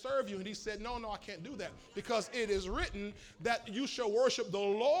have to serve you. And he said, no, I can't do that. Because it is written that you shall worship the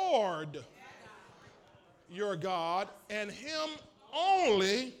Lord your God, and him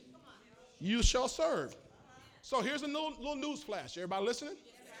only you shall serve. So here's a little news flash. Everybody listening?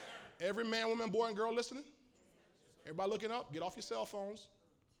 Every man, woman, boy, and girl listening? Everybody looking up? Get off your cell phones.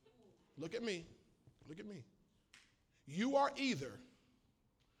 Look at me. Look at me. You are either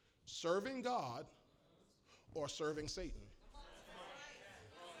serving God or serving Satan.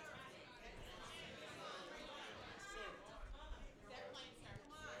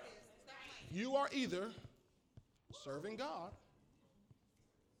 You are either serving God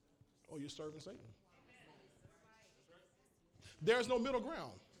or you're serving Satan. There's no middle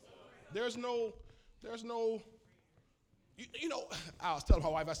ground. There's no, I was telling my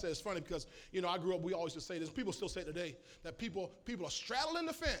wife, I said, it's funny because, I grew up, we always just say this, people still say today, that people are straddling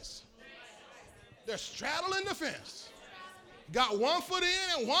the fence. They're straddling the fence. Got one foot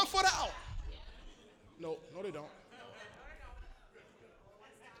in and one foot out. No, they don't.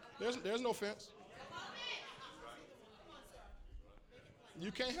 There's no fence.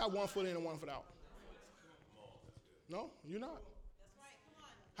 You can't have one foot in and one foot out. No, you're not.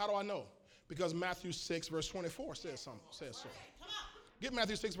 How do I know? Because Matthew 6, verse 24 says so. Get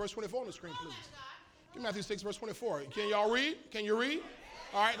Matthew 6, verse 24 on the screen, please. Get Matthew 6, verse 24. Can y'all read? Can you read?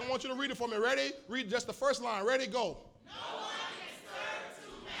 All right, I want you to read it for me. Ready? Read just the first line. Ready? Go. No one can serve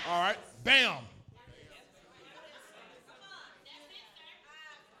two masters. All right. Bam.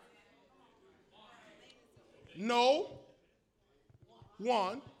 No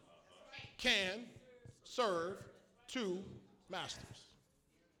one can serve two masters.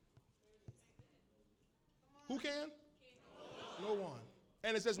 Who can? No one.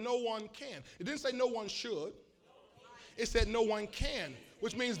 And it says no one can. It didn't say no one should. It said no one can,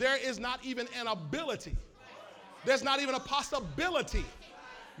 which means there is not even an ability. There's not even a possibility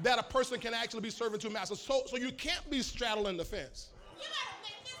that a person can actually be serving two masters. So you can't be straddling the fence. You gotta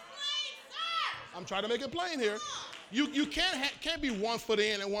make this plain, sir. I'm trying to make it plain here. You can't be one foot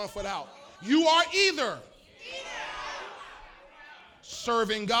in and one foot out. You are either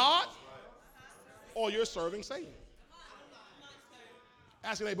serving God or you're serving Satan.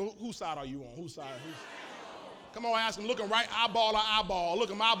 Ask your neighbor, whose side are you on? Whose side? Come on, ask him, looking right eyeball to eyeball. Look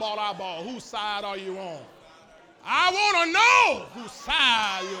him eyeball to eyeball. Whose side are you on? I want to know whose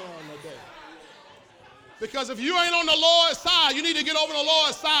side you're on today. Because if you ain't on the Lord's side, you need to get over the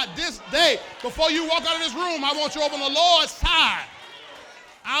Lord's side this day. Before you walk out of this room, I want you over on the Lord's side.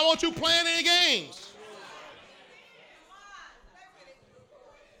 I don't want you playing any games.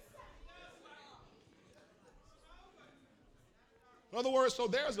 In other words, so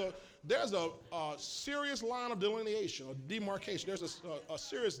there's a serious line of delineation or demarcation. There's a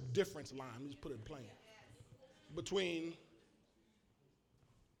serious difference line, let me just put it plain, between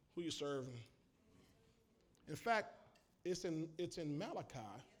who you serve. In fact, it's in Malachi.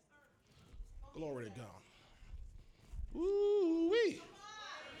 Glory to God. Woo-wee.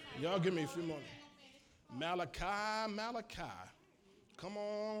 Y'all give me a few more. Malachi. Come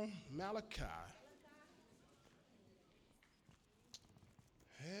on, Malachi.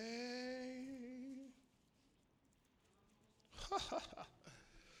 Hey.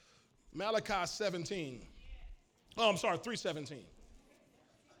 Malachi 17. Oh, I'm sorry, 3:17.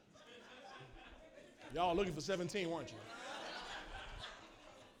 Y'all looking for 17, weren't you?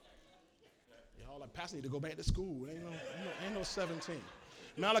 Y'all like, Pastor need to go back to school. Ain't no 17.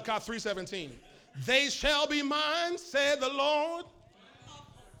 Malachi 3:17. They shall be mine, said the Lord.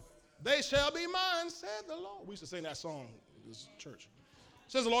 They shall be mine, said the Lord. We used to sing that song in this church.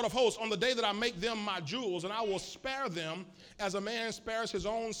 Says the Lord of hosts, on the day that I make them my jewels, and I will spare them as a man spares his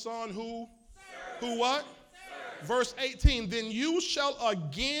own son who what? Serve. Verse 18, then you shall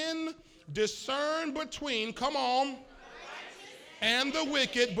again discern between, come on, and the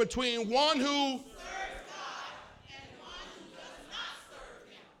wicked, between one who serves God and one who does not serve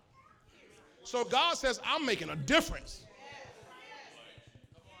him. So God says, I'm making a difference.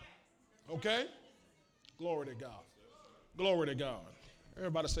 Okay? Glory to God. Glory to God.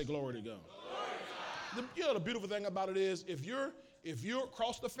 Everybody say glory to God. The beautiful thing about it is if you're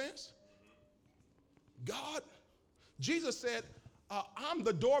across the fence, Jesus said, I'm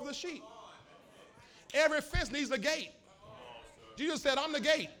the door of the sheep. Every fence needs a gate. Jesus said, I'm the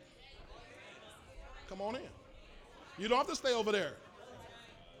gate. Come on in. You don't have to stay over there.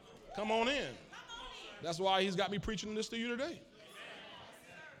 Come on in. That's why he's got me preaching this to you today.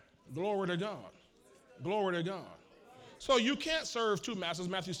 Glory to God. Glory to God. So you can't serve two masters,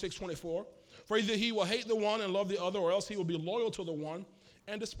 Matthew 6:24. For either he will hate the one and love the other, or else he will be loyal to the one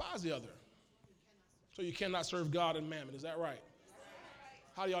and despise the other. So you cannot serve God and mammon. Is that right?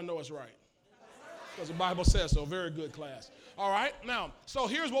 How do y'all know it's right? Because the Bible says so. Very good, class. All right. Now, so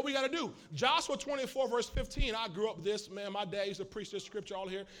here's what we got to do. Joshua 24, verse 15. I grew up with this. Man, my dad used to preach this scripture all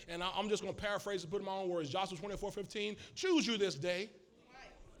here. And I'm just going to paraphrase and put in my own words. Joshua 24, 15. Choose you this day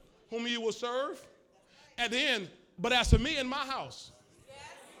whom you will serve. At the end, but as for me and my house.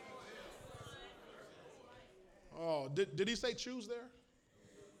 Oh, did he say choose there?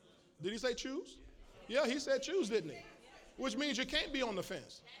 Did he say choose? Yeah, he said choose, didn't he? Which means you can't be on the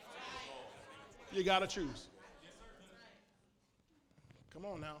fence. You got to choose. Come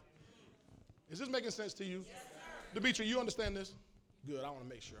on now. Is this making sense to you? Demetri, you understand this? Good. I want to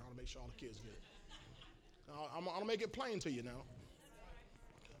make sure. I want to make sure all the kids get it. I'm going to make it plain to you now.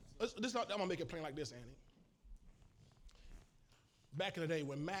 I'm going to make it plain like this, Annie. Back in the day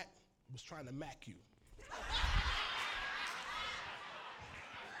when Mac was trying to Mac you.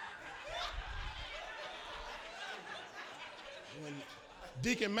 When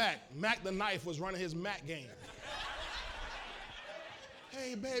Deacon Mac the Knife was running his Mac game.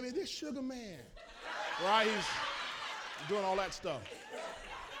 Hey, baby, this Sugar Man. Right? He's doing all that stuff.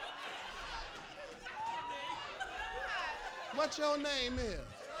 What your name is?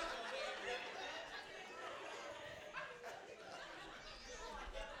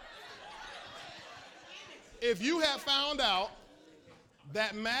 If you had found out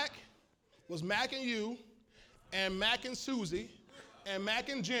that Mac was Macking you and Macking Susie and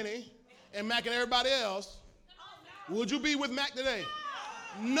Macking Jenny and Macking everybody else, would you be with Mac today?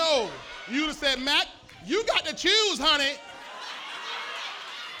 No. You'd have said, Mac, you got to choose, honey.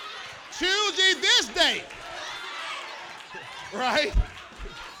 Choose ye this day. Right?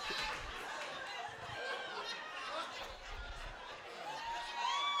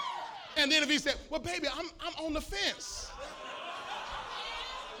 And then if he said, well, baby, I'm on the fence.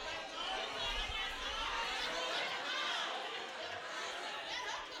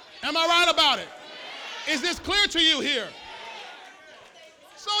 Am I right about it? Is this clear to you here?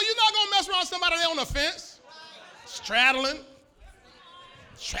 So you're not going to mess around with somebody on the fence, straddling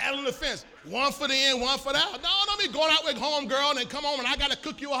the fence. One foot in, one foot out. No, don't be going out with homegirl and then come home and I got to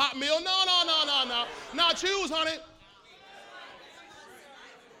cook you a hot meal. No. Now choose, honey.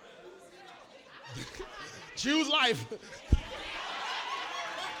 Choose life.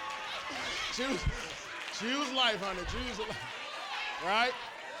 choose life, honey. Choose life. Right?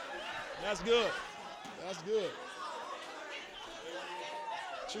 That's good. That's good.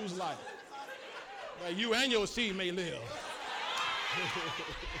 Choose life. That you and your seed may live.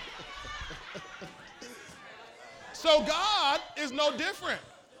 So God is no different.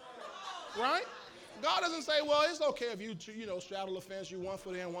 Right? God doesn't say, well, it's okay if you straddle the fence, you 1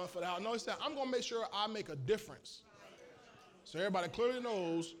 foot in, 1 foot out. No, he said, I'm going to make sure I make a difference. So everybody clearly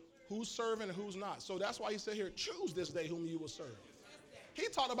knows who's serving and who's not. So that's why he said here, choose this day whom you will serve. He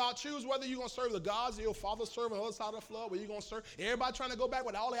talked about choose whether you're going to serve the gods that your father served on the other side of the flood, where you're going to serve. Everybody trying to go back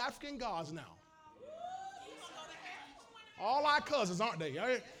with all the African gods now. All our cousins, aren't they?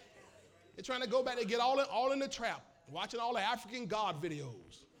 Right? They're trying to go back. They get all in the trap, watching all the African god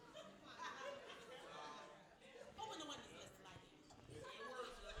videos.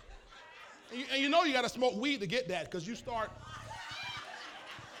 And you know you got to smoke weed to get that, because you start,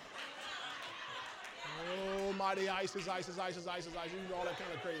 oh, mighty ISIS, you do all that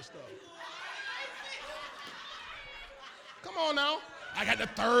kind of crazy stuff. Come on now. I got the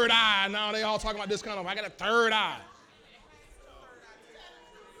third eye. Now they all talking about this kind of, I got a third eye.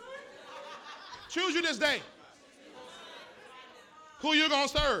 Choose you this day who you're going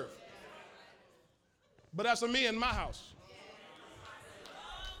to serve. But that's for me in my house.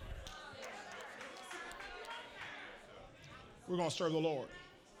 We're going to serve the Lord.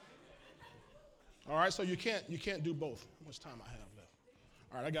 All right, so you can't do both. How much time I have left?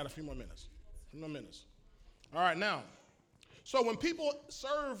 All right, I got a few more minutes. All right, now, so when people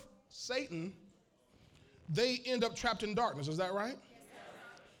serve Satan, they end up trapped in darkness. Is that right? Yes,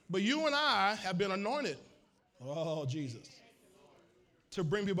 sir. But you and I have been anointed, oh, Jesus, to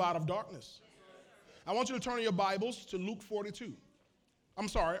bring people out of darkness. I want you to turn in your Bibles to Luke 42. I'm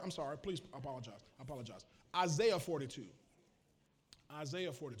sorry. Please apologize. Isaiah 42.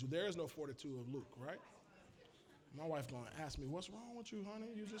 Isaiah 42. There is no 42 of Luke, right? My wife going to ask me, what's wrong with you, honey?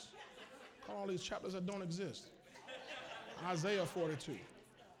 You just call all these chapters that don't exist. Isaiah 42.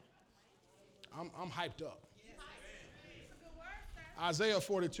 I'm hyped up. Isaiah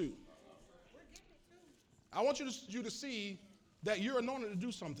 42. I want you to see that you're anointed to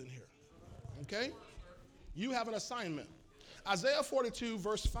do something here, okay? You have an assignment. Isaiah 42,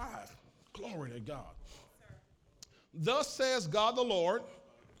 verse 5. Glory to God. Thus says God the Lord,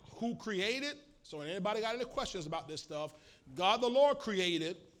 who created, so anybody got any questions about this stuff, God the Lord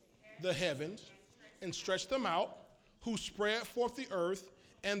created the heavens and stretched them out, who spread forth the earth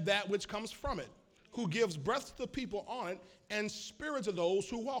and that which comes from it, who gives breath to the people on it and spirit to those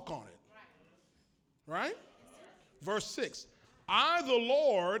who walk on it. Right? Verse 6, I, the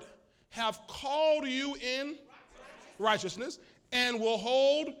Lord, have called you in righteousness and will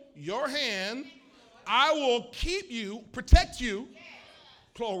hold your hand. I will keep you, protect you,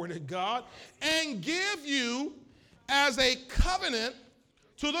 glory to God, and give you as a covenant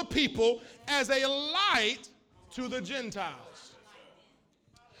to the people, as a light to the Gentiles.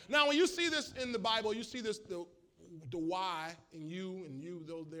 Now, when you see this in the Bible, you see this, the Y in you,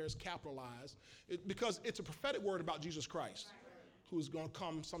 though there's capitalized, because it's a prophetic word about Jesus Christ, who's going to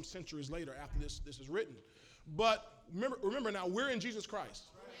come some centuries later after this is written. But remember now, we're in Jesus Christ,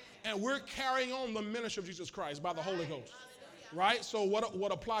 and we're carrying on the ministry of Jesus Christ by the Holy Ghost, right? So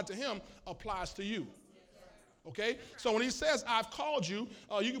what applied to him applies to you. Okay? So when he says, I've called you,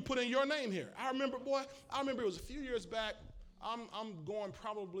 you can put in your name here. I remember it was a few years back. I'm going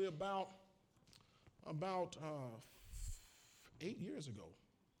probably about 8 years ago.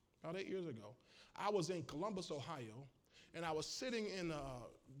 About 8 years ago. I was in Columbus, Ohio, and I was sitting in,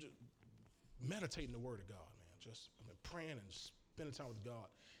 meditating the Word of God, man. Just praying and spending time with God.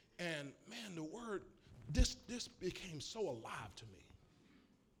 And, man, the Word, this became so alive to me.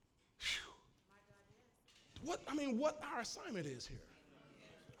 Whew. What our assignment is here.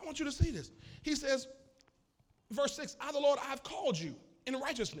 I want you to see this. He says, verse 6, I, the Lord, I have called you in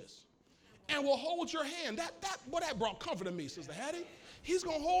righteousness and will hold your hand. That brought comfort to me, Sister Hattie. He's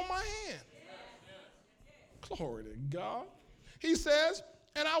going to hold my hand. Glory to God. He says,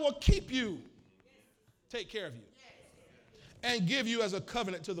 and I will keep you, take care of you, and give you as a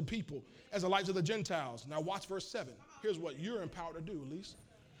covenant to the people, as a light to the Gentiles. Now watch verse 7. Here's what you're empowered to do, Elise.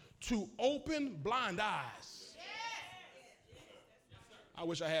 To open blind eyes. I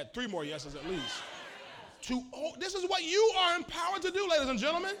wish I had 3 more yeses at least. This is what you are empowered to do, ladies and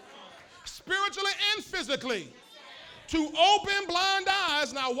gentlemen, spiritually and physically. To open blind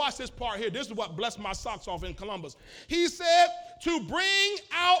eyes. Now watch this part here. This is what blessed my socks off in Columbus. He said to bring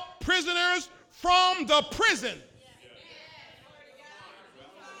out prisoners from the prison.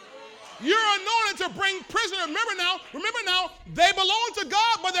 You're anointed to bring prisoners. Remember now, they belong to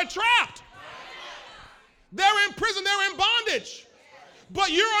God, but they're trapped. They're in prison, they're in bondage.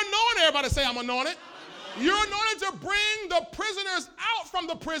 But you're anointed. Everybody say, I'm anointed. You're anointed to bring the prisoners out from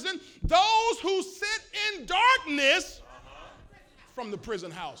the prison, those who sit in darkness from the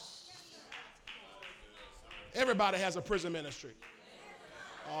prison house. Everybody has a prison ministry.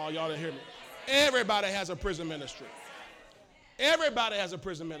 Oh, y'all didn't hear me. Everybody has a prison ministry. Everybody has a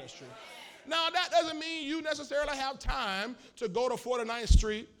prison ministry. Now, that doesn't mean you necessarily have time to go to 49th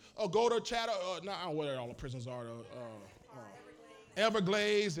Street or go to Chatham, where all the prisons are,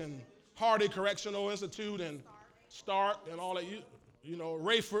 Everglades and Hardy Correctional Institute and Stark and all that, you know,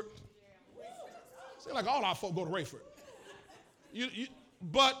 Rayford. Seems like all our folk go to Rayford.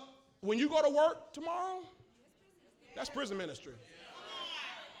 But when you go to work tomorrow, that's prison ministry.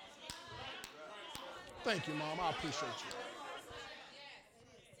 Thank you, Mom. I appreciate you.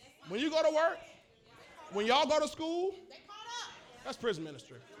 When you go to work, when y'all go to school, that's prison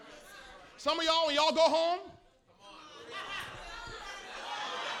ministry. Some of y'all, when y'all go home,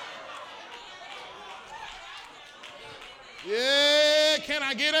 yeah, can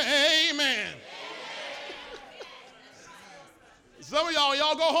I get an amen? Some of y'all, when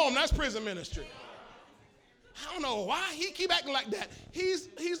y'all go home, that's prison ministry. I don't know why he keep acting like that. He's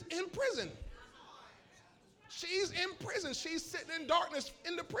in prison. She's in prison. She's sitting in darkness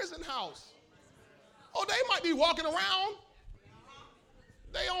in the prison house. Oh, they might be walking around.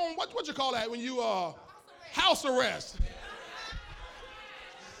 They on, what you call that when you, house arrest.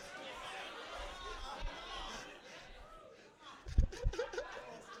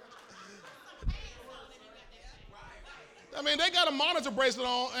 I mean, they got a monitor bracelet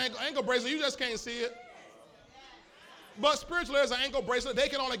on, ankle bracelet. You just can't see it. But spiritually, there's an ankle bracelet. They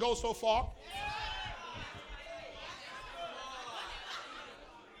can only go so far.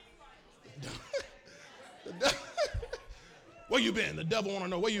 Where you been? The devil want to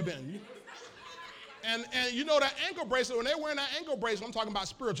know where you been. And you know that ankle bracelet, when they're wearing that ankle bracelet, I'm talking about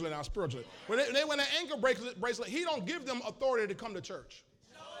spiritually now, spiritually. When they wear that ankle bracelet, he don't give them authority to come to church.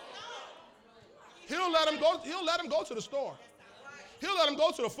 He'll let them go to the store. He'll let them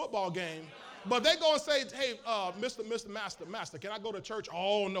go to the football game. But they go and say, hey, Mr. Master, can I go to church?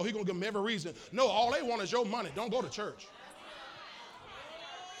 Oh, no, he's going to give them every reason. No, all they want is your money. Don't go to church.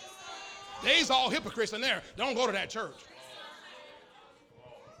 They's all hypocrites in there. Don't go to that church.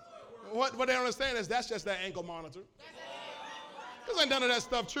 What they don't understand is that's just that ankle monitor. Because ain't none of that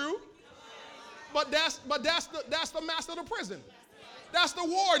stuff true. But that's the master of the prison. That's the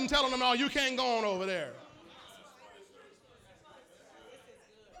warden telling them, oh, you can't go on over there.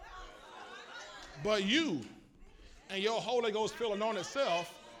 But you and your Holy Ghost filled anointed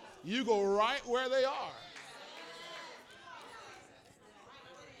self, you go right where they are.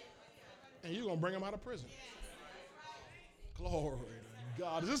 And you're going to bring them out of prison. Glory to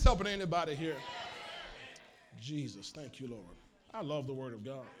God. Is this helping anybody here? Jesus, thank you, Lord. I love the word of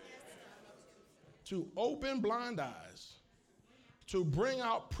God. To open blind eyes, to bring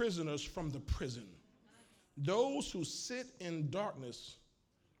out prisoners from the prison, Those who sit in darkness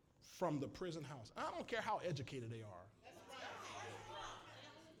from the prison house. I don't care how educated they are.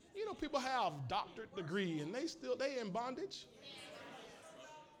 You know, people have doctorate degree and they in bondage.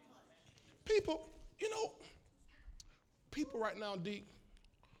 People, people right now, Deke,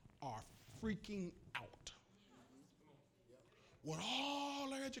 are freaking out with all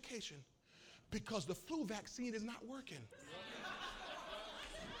their education because the flu vaccine is not working.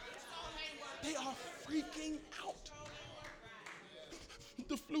 They are freaking out.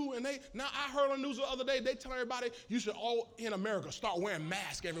 The flu, and now I heard on the news the other day, they tell everybody you should all in America start wearing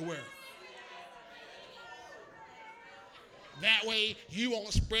masks everywhere. That way you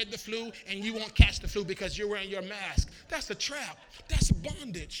won't spread the flu and you won't catch the flu because you're wearing your mask. That's a trap. That's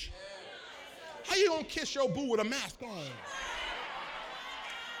bondage. How you gonna kiss your boo with a mask on?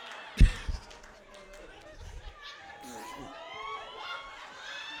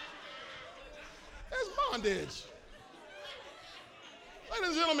 That's bondage. Ladies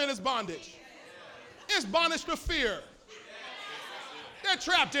and gentlemen, it's bondage. It's bondage to fear. They're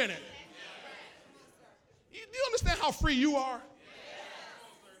trapped in it. Do you understand how free you are?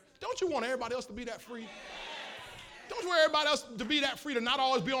 Don't you want everybody else to be that free? Don't you want everybody else to be that free, to not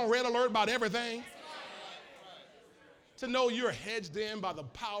always be on red alert about everything? To know you're hedged in by the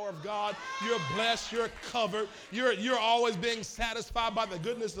power of God. You're blessed. You're covered. You're always being satisfied by the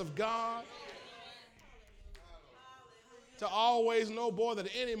goodness of God. To always know, boy, that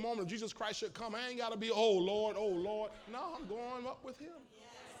at any moment Jesus Christ should come, I ain't got to be, oh, Lord, oh, Lord. No, I'm going up with him.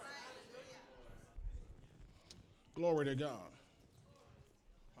 Glory to God.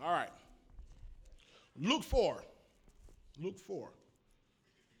 All right. Luke 4. Luke 4.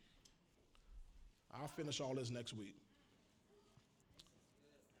 I'll finish all this next week.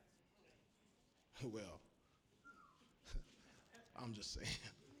 Well, I'm just saying.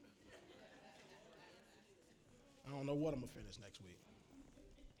 I don't know what I'm going to finish next week.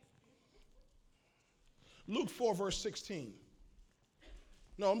 Luke 4, verse 16.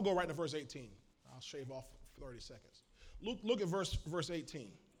 No, I'm going to go right to verse 18. I'll shave off 30 seconds. Look at verse 18.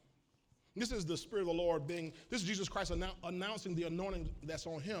 This is the Spirit of the Lord this is Jesus Christ announcing the anointing that's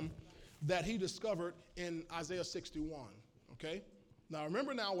on him that he discovered in Isaiah 61. Okay? Now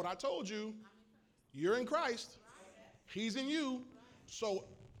remember now what I told you. You're in Christ. He's in you. So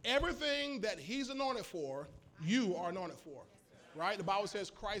everything that he's anointed for, you are anointed for. Right? The Bible says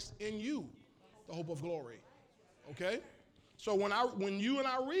Christ in you, the hope of glory. Okay? So when you and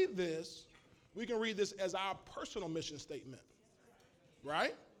I read this, we can read this as our personal mission statement.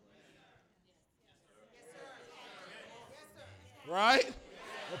 Right? Right?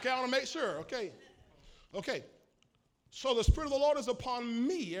 Okay, I want to make sure. Okay. Okay. So the Spirit of the Lord is upon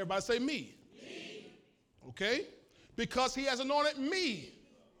me. Everybody say me. Okay? Because he has anointed me.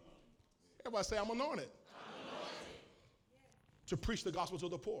 Everybody say I'm anointed. To preach the gospel to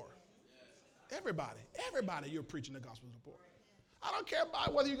the poor. Everybody you're preaching the gospel to the poor. I don't care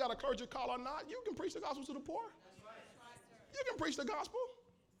about whether you got a clergy call or not. You can preach the gospel to the poor. You can preach the gospel.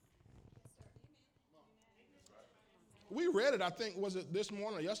 We read it, I think, was it this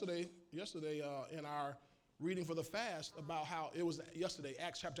morning or yesterday in our reading for the fast about how it was yesterday,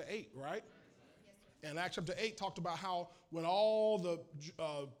 Acts chapter 8, right? And Acts chapter 8 talked about how when all the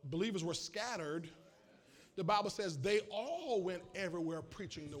believers were scattered, the Bible says they all went everywhere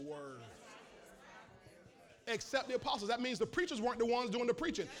preaching the word. Except the apostles. That means the preachers weren't the ones doing the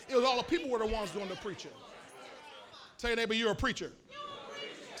preaching. It was all the people were the ones doing the preaching. Tell your neighbor you're a preacher.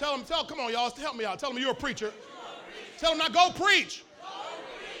 Tell them, come on, y'all, help me out. Tell them you're a preacher. Tell them now go preach.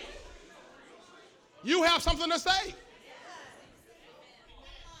 You have something to say.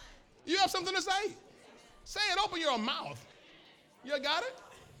 You have something to say. Say it, open your mouth. You got it?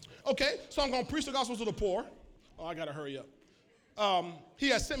 Okay, so I'm going to preach the gospel to the poor. Oh, I got to hurry up. He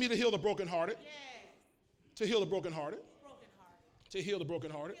has sent me to heal the brokenhearted. To heal the brokenhearted. To heal the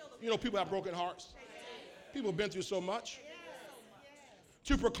brokenhearted. You know, people have broken hearts. People have been through so much.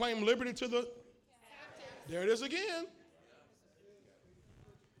 To proclaim liberty to the... There it is again.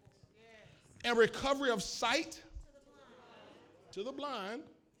 And recovery of sight to the blind.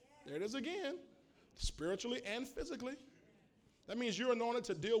 There it is again. Spiritually and physically. That means you're anointed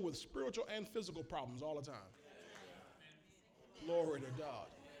to deal with spiritual and physical problems all the time. Glory to God.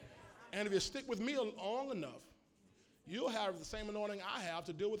 And if you stick with me long enough, you'll have the same anointing I have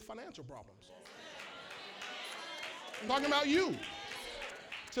to deal with financial problems. I'm talking about you.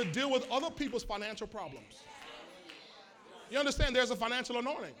 To deal with other people's financial problems. You understand there's a financial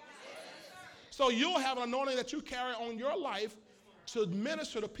anointing. So you'll have an anointing that you carry on your life to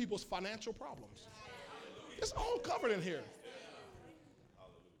minister to people's financial problems. It's all covered in here.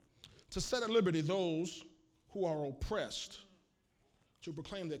 To set at liberty those who are oppressed, to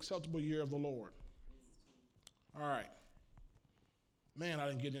proclaim the acceptable year of the Lord. All right. Man, I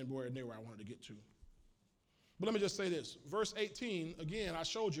didn't get anywhere near where I wanted to get to. But let me just say this. Verse 18, again, I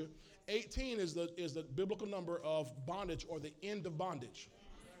showed you, 18 is the biblical number of bondage or the end of bondage.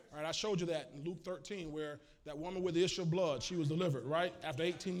 All right, I showed you that in Luke 13 where that woman with the issue of blood, she was delivered, right, after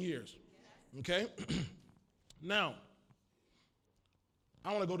 18 years. Okay? Now,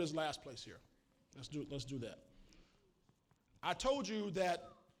 I want to go to this last place here. Let's do that. I told you that,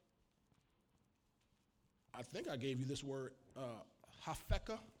 I think I gave you this word,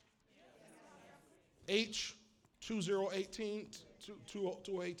 Hafekah, H2018,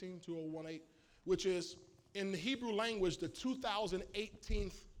 2018, which is, in the Hebrew language, the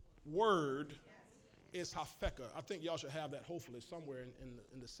 2018th word is Hafekah. I think y'all should have that, hopefully, somewhere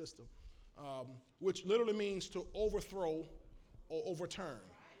in the system, which literally means to overthrow or overturn.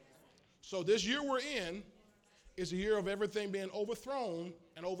 So this year we're in is a year of everything being overthrown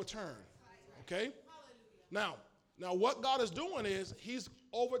and overturned, okay? Now what God is doing is he's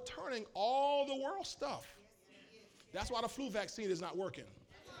overturning all the world stuff. That's why the flu vaccine is not working.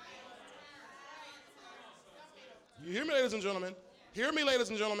 You hear me, ladies and gentlemen? Hear me, ladies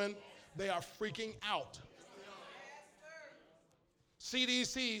and gentlemen. They are freaking out.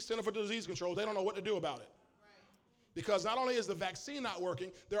 CDC, Center for Disease Control, they don't know what to do about it. Because not only is the vaccine not working,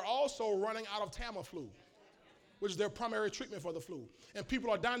 they're also running out of Tamiflu, which is their primary treatment for the flu. And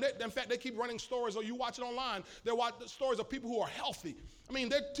people are dying. In fact, they keep running stories, or you watch it online, they watch stories of people who are healthy. I mean,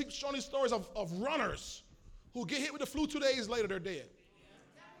 they're showing these stories of runners who get hit with the flu 2 days later, they're dead.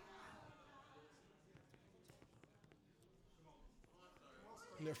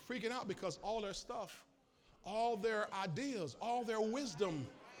 And they're freaking out because all their stuff, all their ideas, all their wisdom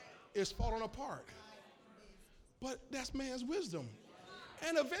is falling apart. But that's man's wisdom.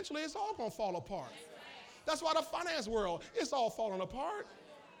 And eventually it's all going to fall apart. That's why the finance world, it's all falling apart.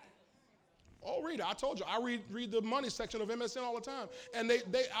 Oh, read it. I told you, I read the money section of MSN all the time. And they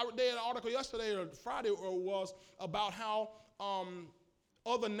had an article yesterday or Friday was about how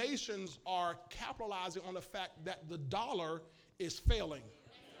other nations are capitalizing on the fact that the dollar is failing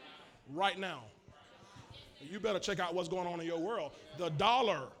right now. You better check out what's going on in your world. The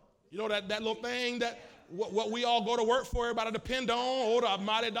dollar, you know that little thing that what we all go to work for, everybody depend on, oh, the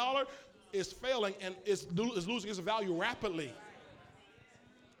mighty dollar, is failing and is losing its value rapidly.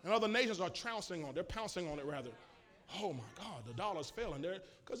 And other nations are pouncing on it rather. Oh my God, the dollar's failing there.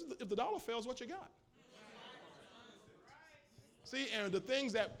 Because if the dollar fails, what you got? See, and the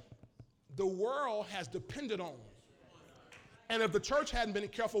things that the world has depended on. And if the church hadn't been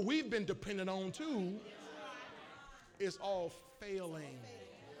careful, we've been dependent on too. It's all failing.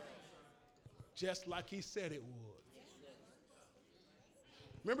 Just like he said it would.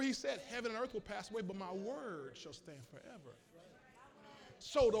 Remember he said, heaven and earth will pass away, but my word shall stand forever.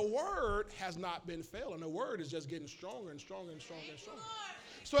 So the word has not been failing. The word is just getting stronger and stronger and stronger and stronger.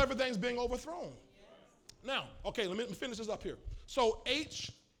 So everything's being overthrown. Now, okay, let me finish this up here. So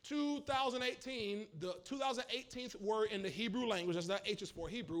H2018, the 2018th word in the Hebrew language, that's that H is for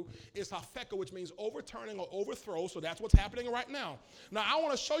Hebrew, is Hafekah, which means overturning or overthrow. So that's what's happening right now. Now, I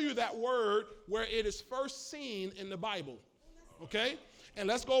want to show you that word where it is first seen in the Bible. Okay? And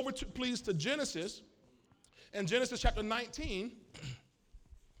let's go over, please, to Genesis. And Genesis chapter 19.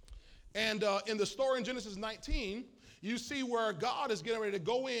 And in the story in Genesis 19, you see where God is getting ready to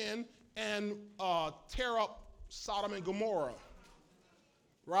go in and tear up Sodom and Gomorrah.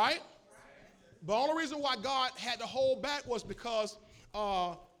 Right? The only reason why God had to hold back was because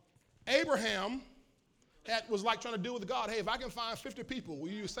Abraham was like trying to deal with God. Hey, if I can find 50 people, will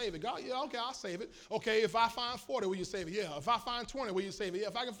you save it? God, yeah, okay, I'll save it. Okay, if I find 40, will you save it? Yeah. If I find 20, will you save it? Yeah.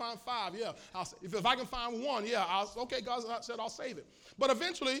 If I can find 5, yeah. If I can find 1, yeah. Okay, God said I'll save it. But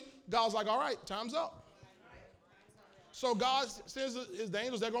eventually, God's like, all right, time's up. So God sends his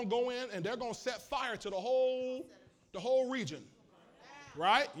angels. They're going to go in and they're going to set fire to the whole region.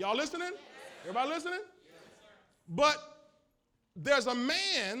 Right? Y'all listening? Everybody listening? But there's a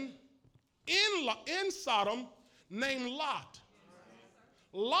man in Sodom named Lot.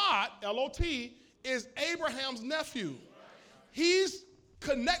 Lot, L-O-T, is Abraham's nephew. He's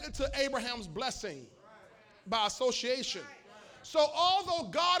connected to Abraham's blessing by association. So although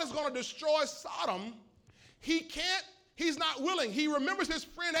God is going to destroy Sodom, he's not willing. He remembers his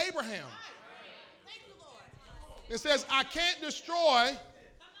friend Abraham. It says, I can't destroy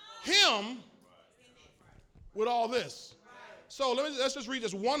him with all this. So let's just read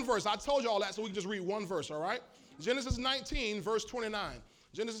this one verse. I told you all that, so we can just read one verse, all right? Genesis 19, verse 29.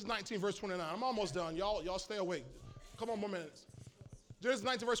 Genesis 19, verse 29. I'm almost done. Y'all stay awake. Come on, more minutes. Genesis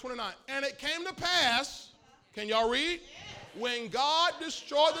 19, verse 29. And it came to pass Can y'all read? When God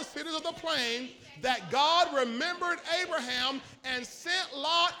destroyed the cities of the plain, that God remembered Abraham and sent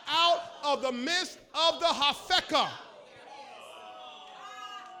Lot out of the midst of the Haphekah.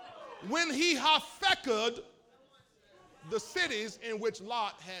 When he Haphekah'd the cities in which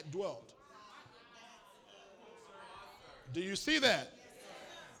Lot had dwelt. Do you see that?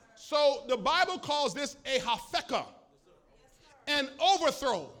 So the Bible calls this a Haphekah, an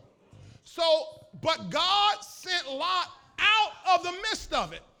overthrow. So, but God sent Lot out of the midst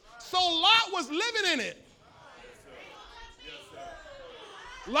of it. So Lot was living in it.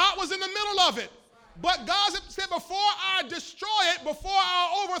 Lot was in the middle of it. But God said, before I destroy it, before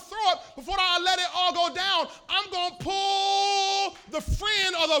I overthrow it, before I let it all go down, I'm going to pull the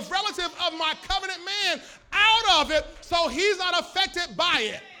friend or the relative of my covenant man out of it so he's not affected by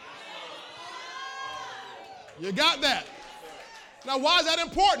it. You got that? Now, why is that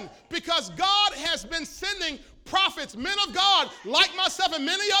important? Because God has been sending prophets, men of God, like myself and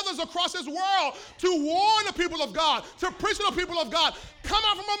many others across this world to warn the people of God, to preach to the people of God. Come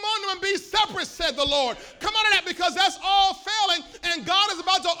out from among them and be separate, said the Lord. Come out of that because that's all failing, and God is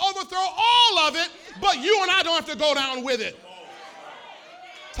about to overthrow all of it, but you and I don't have to go down with it.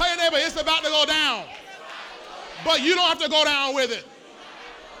 Tell your neighbor, it's about to go down, but you don't have to go down with it.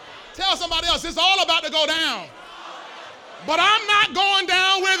 Tell somebody else, it's all about to go down, but I'm not going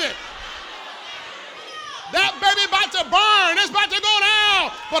down with it. That baby about to burn. It's about to go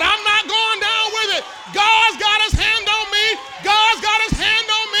down. But I'm not going down with it. God's got his hand on me. God's got his hand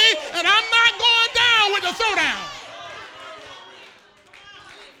on me. And I'm not going down with the throwdown.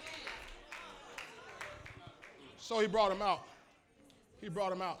 So he brought him out. He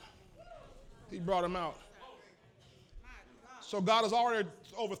brought him out. He brought him out. So God has already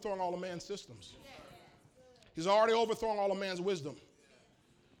overthrown all of man's systems. He's already overthrown all of man's wisdom.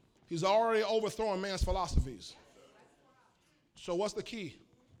 He's already overthrown man's philosophies. So what's the key?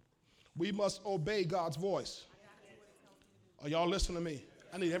 We must obey God's voice. Are y'all listening to me?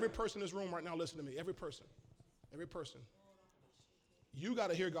 I need every person in this room right now listen to me. Every person. Every person. You got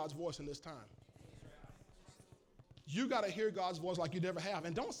to hear God's voice in this time. You got to hear God's voice like you never have.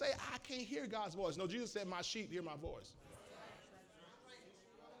 And don't say, I can't hear God's voice. No, Jesus said, my sheep hear my voice.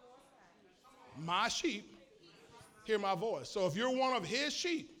 My sheep hear my voice. So if you're one of his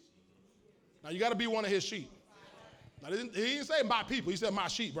sheep, now, you got to be one of his sheep. Now, he didn't say my people. He said my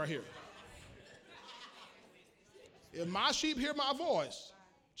sheep right here. If my sheep hear my voice,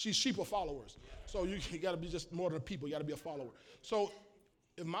 she's sheep or followers. So you got to be just more than a people. You got to be a follower. So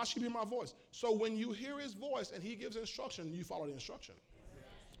if my sheep hear my voice. So when you hear his voice and he gives instruction, you follow the instruction.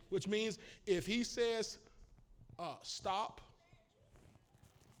 Which means if he says stop,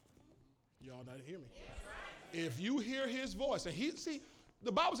 y'all didn't hear me. If you hear his voice, and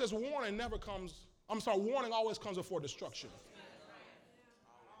the Bible says warning always comes before destruction.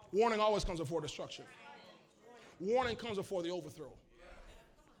 Warning always comes before destruction. Warning comes before the overthrow.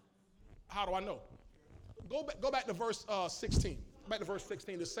 How do I know? Go back to verse 16. Back to verse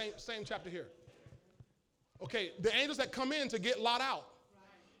 16, the same chapter here. Okay, the angels that come in to get Lot out.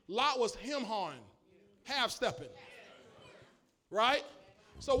 Lot was him-hawing, half-stepping. Right?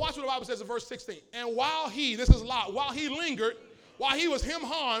 So watch what the Bible says in verse 16. And while this is Lot, while he lingered, while he was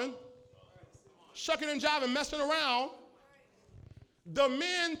him-hawing, shucking and jiving, messing around, the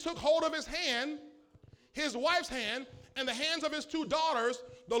men took hold of his hand, his wife's hand, and the hands of his two daughters,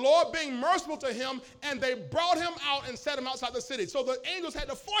 the Lord being merciful to him, and they brought him out and set him outside the city. So the angels had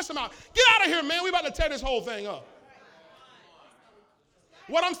to force him out. Get out of here, man. We're about to tear this whole thing up.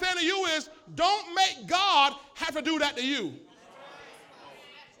 What I'm saying to you is, don't make God have to do that to you.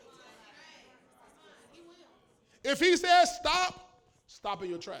 If he says stop in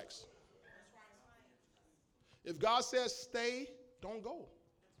your tracks. If God says stay, don't go.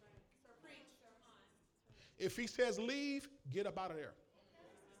 If he says leave, get up out of there.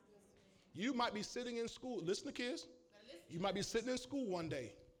 You might be sitting in school. Listen to kids. You might be sitting in school one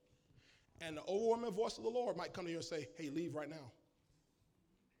day, and the overwhelming voice of the Lord might come to you and say, hey, leave right now.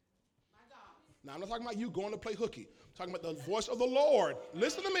 Now, I'm not talking about you going to play hooky. I'm talking about the voice of the Lord.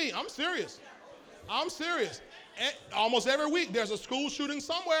 Listen to me. I'm serious. I'm serious. Almost every week there's a school shooting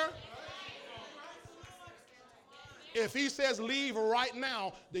somewhere. If he says leave right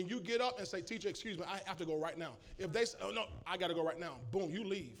now, then you get up and say, teacher, excuse me, I have to go right now. If they say, oh, no, I got to go right now. Boom, you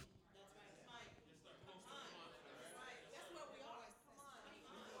leave.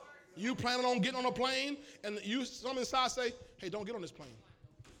 You planning on getting on a plane, and some inside say, hey, don't get on this plane.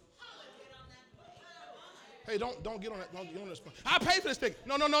 Hey, don't get on that. Don't get on this plane. I paid for this ticket.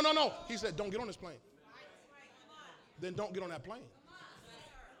 No. He said, don't get on this plane. Then don't get on that plane.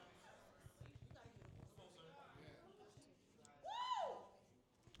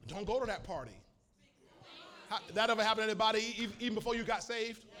 Don't go to that party. That ever happened to anybody even before you got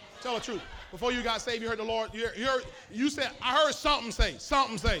saved? Tell the truth. Before you got saved, you heard the Lord. You said, I heard something say.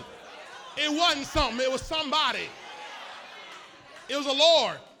 Something say. It wasn't something. It was somebody. It was the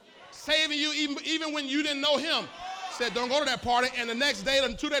Lord saving you even when you didn't know him. Said, don't go to that party. And the next day,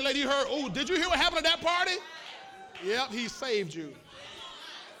 2 days later, you heard, oh, did you hear what happened at that party? Yep, he saved you.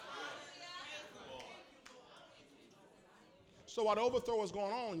 So while the overthrow is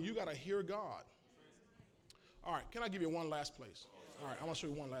going on, you got to hear God. All right, can I give you one last place? All right, I want to show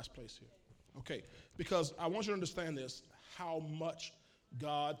you one last place here. Okay, because I want you to understand this, how much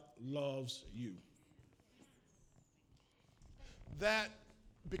God loves you. That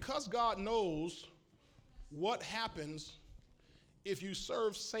because God knows what happens if you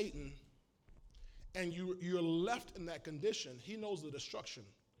serve Satan and you're left in that condition, he knows the destruction.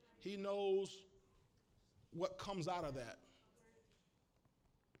 He knows what comes out of that.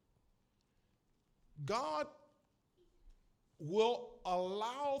 God will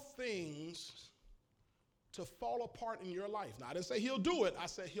allow things to fall apart in your life. Now, I didn't say he'll do it. I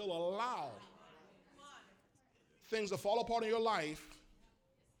said he'll allow things to fall apart in your life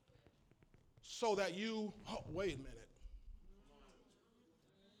so that wait a minute.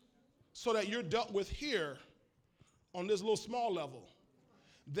 So that you're dealt with here on this little small level,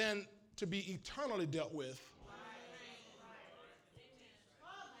 than to be eternally dealt with.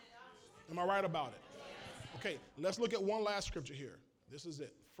 Am I right about it? Okay, let's look at one last scripture here. This is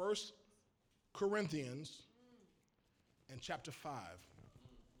it. 1 Corinthians and chapter 5.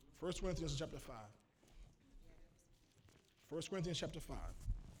 1 Corinthians chapter 5. 1 Corinthians chapter 5.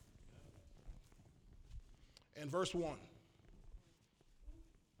 And verse 1.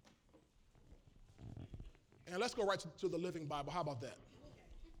 And let's go right to the Living Bible. How about that?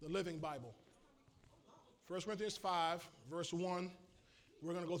 The Living Bible. 1 Corinthians 5, verse 1.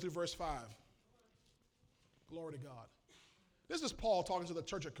 We're going to go through verse 5. Glory to God. This is Paul talking to the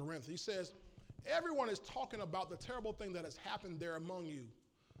church at Corinth. He says, everyone is talking about the terrible thing that has happened there among you.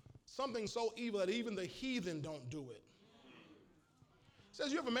 Something so evil that even the heathen don't do it. He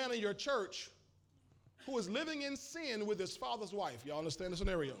says you have a man in your church who is living in sin with his father's wife. Y'all understand the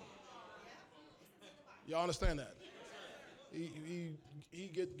scenario? Y'all understand that? He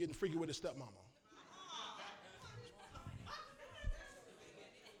getting freaky with his stepmama.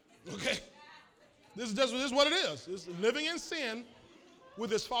 Okay? This is what it is. It's living in sin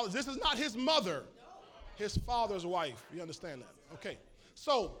with his father. This is not his mother, his father's wife. You understand that? Okay.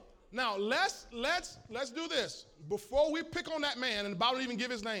 So now let's do this. Before we pick on that man, and the Bible didn't even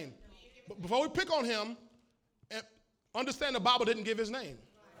give his name, but before we pick on him, and understand the Bible didn't give his name.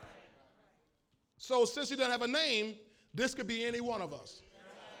 So since he doesn't have a name, this could be any one of us.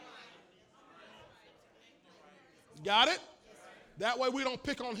 Got it? That way we don't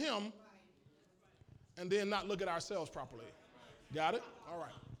pick on him and then not look at ourselves properly. Got it? All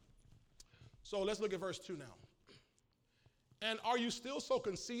right. So let's look at verse 2 now. And are you still so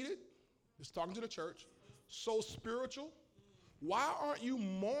conceited? It's talking to the church. So spiritual? Why aren't you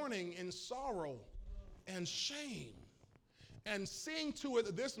mourning in sorrow and shame? And seeing to it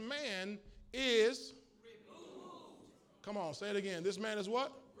that this man is removed. Come on, say it again. This man is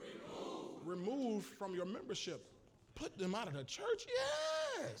what? Removed. Removed from your membership. Put them out of the church?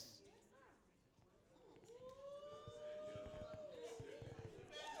 Yes.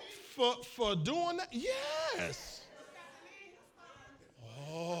 For doing that? Yes.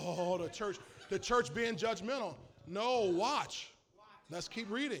 Oh, the church being judgmental. No, watch. Let's keep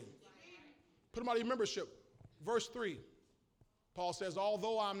reading. Put them out of your membership. Verse 3. Paul says,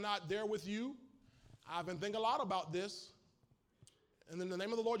 although I'm not there with you, I've been thinking a lot about this. And in the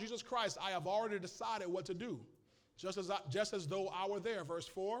name of the Lord Jesus Christ, I have already decided what to do. Just as though I were there. Verse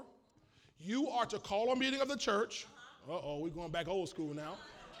 4. You are to call a meeting of the church. Uh-oh, we're going back old school now.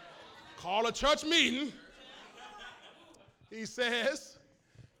 Call a church meeting. He says,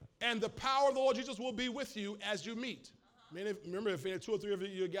 and the power of the Lord Jesus will be with you as you meet. Remember, if there are 2 or 3 of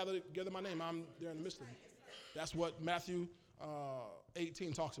you gather together in my name, I'm there in the midst of you. That's what Matthew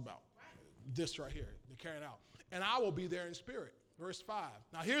 18 talks about. This right here, to carry it out. And I will be there in spirit. Verse 5.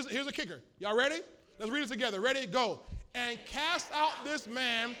 Now here's a kicker. Y'all ready? Let's read it together. Ready? Go. And cast out this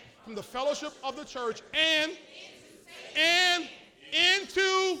man from the fellowship of the church and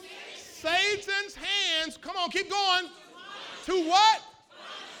into Satan's hands. Come on, keep going. To what?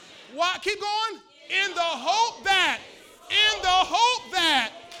 What? Keep going. In the hope that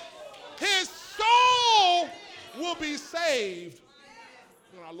his soul will be saved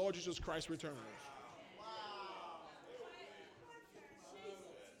when our Lord Jesus Christ returns.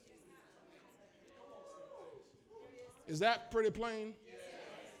 Is that pretty plain?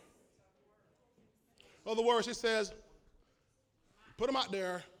 In other words, he says, put him out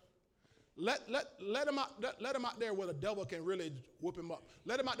there. Let him out there where the devil can really whip him up.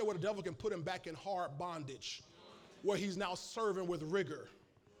 Let him out there where the devil can put him back in hard bondage, where he's now serving with rigor,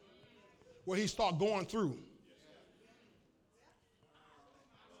 where he start going through.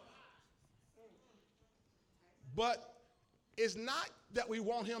 But it's not that we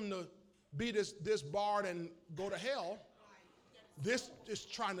want him to be this barred and go to hell. This is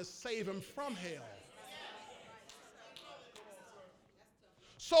trying to save him from hell.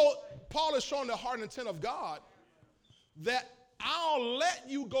 So Paul is showing the heart and intent of God that I'll let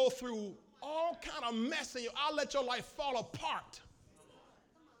you go through all kind of mess in you. I'll let your life fall apart.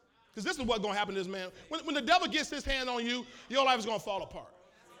 Because this is what's going to happen to this man. When the devil gets his hand on you, your life is going to fall apart.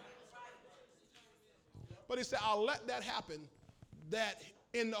 But he said, I'll let that happen, that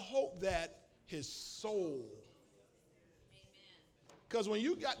in the hope that his soul. Because when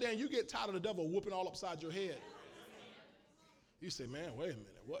you got there and you get tired of the devil whooping all upside your head, you say, man, wait a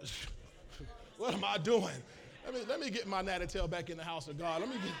minute, what am I doing? Let me get my natty tail back in the house of God. Let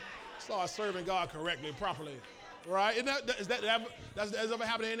me start serving God correctly, properly. Right? Has that ever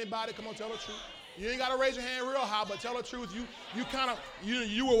happened to anybody? Come on, tell the truth. You ain't got to raise your hand real high, but tell the truth.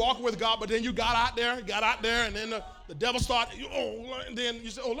 You were walking with God, but then you got out there, and then the devil started, and then you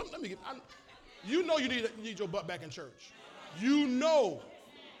said, let me get, you know you need your butt back in church. You know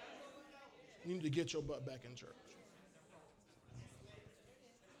you need to get your butt back in church.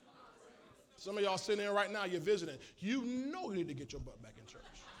 Some of y'all sitting there right now, you're visiting. You know you need to get your butt back in church.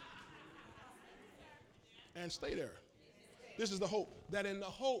 And stay there. This is the hope, that in the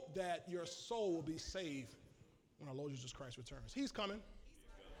hope that your soul will be saved when our Lord Jesus Christ returns. He's coming.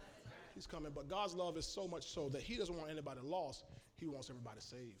 He's coming. But God's love is so much so that he doesn't want anybody lost. He wants everybody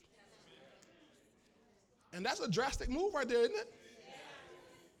saved. And that's a drastic move right there, isn't it?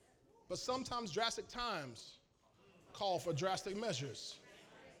 But sometimes drastic times call for drastic measures.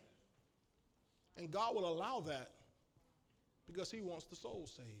 And God will allow that because he wants the soul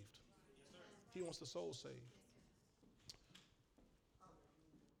saved. He wants the soul saved.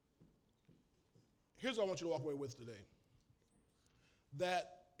 Here's what I want you to walk away with today.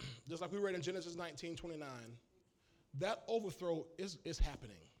 That, just like we read in Genesis 19:29, that overthrow is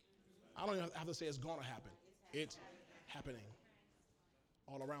happening. I don't even have to say it's going to happen. It's happening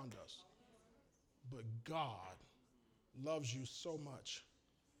all around us. But God loves you so much.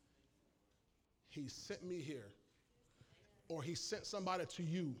 He sent me here, or he sent somebody to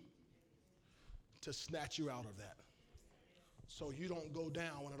you to snatch you out of that, so you don't go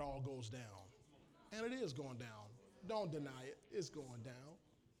down when it all goes down. And it is going down. Don't deny it. It's going down.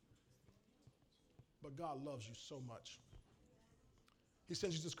 But God loves you so much. He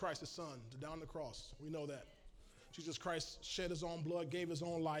sent Jesus Christ, his son, to die on the cross. We know that. Jesus Christ shed his own blood, gave his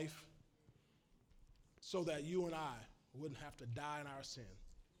own life, so that you and I wouldn't have to die in our sin.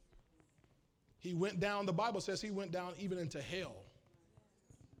 He went down, the Bible says he went down even into hell.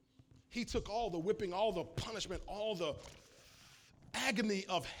 He took all the whipping, all the punishment, all the agony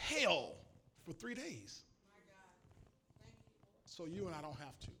of hell for 3 days. So you and I don't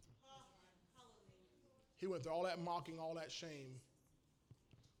have to. He went through all that mocking, all that shame,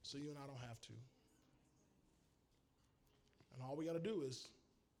 so you and I don't have to. And all we got to do is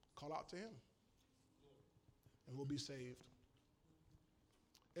call out to him, and we'll be saved.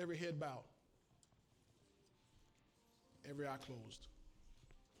 Every head bowed, every eye closed.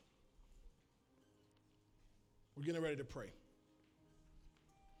 We're getting ready to pray.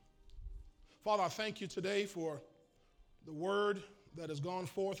 Father, I thank you today for the word that has gone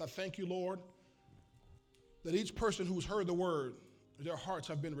forth. I thank you, Lord, that each person who's heard the word, their hearts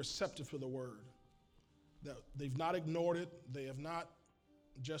have been receptive to the word, that they've not ignored it, they have not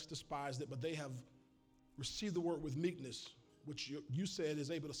just despised it, but they have received the word with meekness, which you said is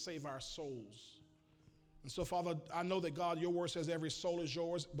able to save our souls. And so, Father, I know that, God, your word says every soul is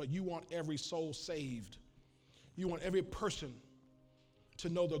yours, but you want every soul saved. You want every person to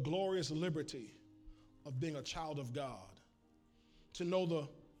know the glorious liberty of being a child of God, to know the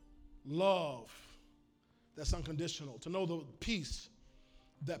love that's unconditional, to know the peace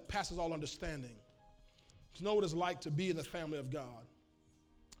that passes all understanding, to know what it's like to be in the family of God.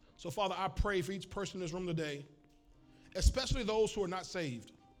 So, Father, I pray for each person in this room today, especially those who are not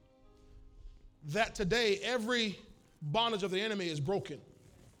saved, that today every bondage of the enemy is broken,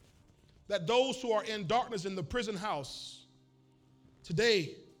 that those who are in darkness in the prison house,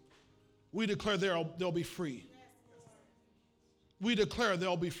 today we declare they'll be free. We declare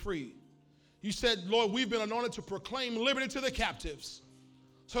they'll be free. You said, Lord, we've been anointed to proclaim liberty to the captives.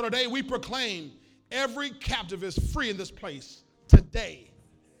 So today we proclaim every captive is free in this place today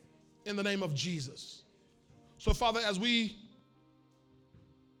in the name of Jesus. So, Father, as we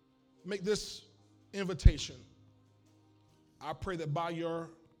make this invitation, I pray that by your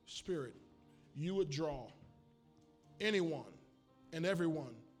Spirit, you would draw anyone and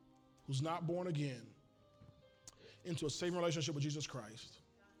everyone who's not born again into a saving relationship with Jesus Christ.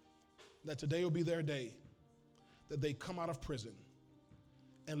 That today will be their day, that they come out of prison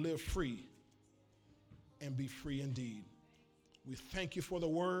and live free and be free indeed. We thank you for the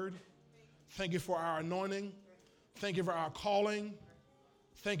word. Thank you for our anointing. Thank you for our calling.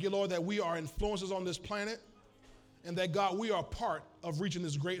 Thank you, Lord, that we are influencers on this planet and that, God, we are part of reaching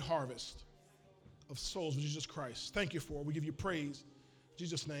this great harvest of souls with Jesus Christ. Thank you for it. We give you praise. In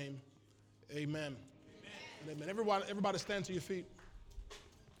Jesus' name, amen. Amen. Everybody stand to your feet.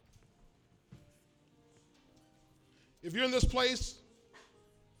 If you're in this place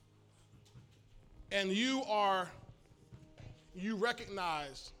and you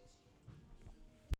recognize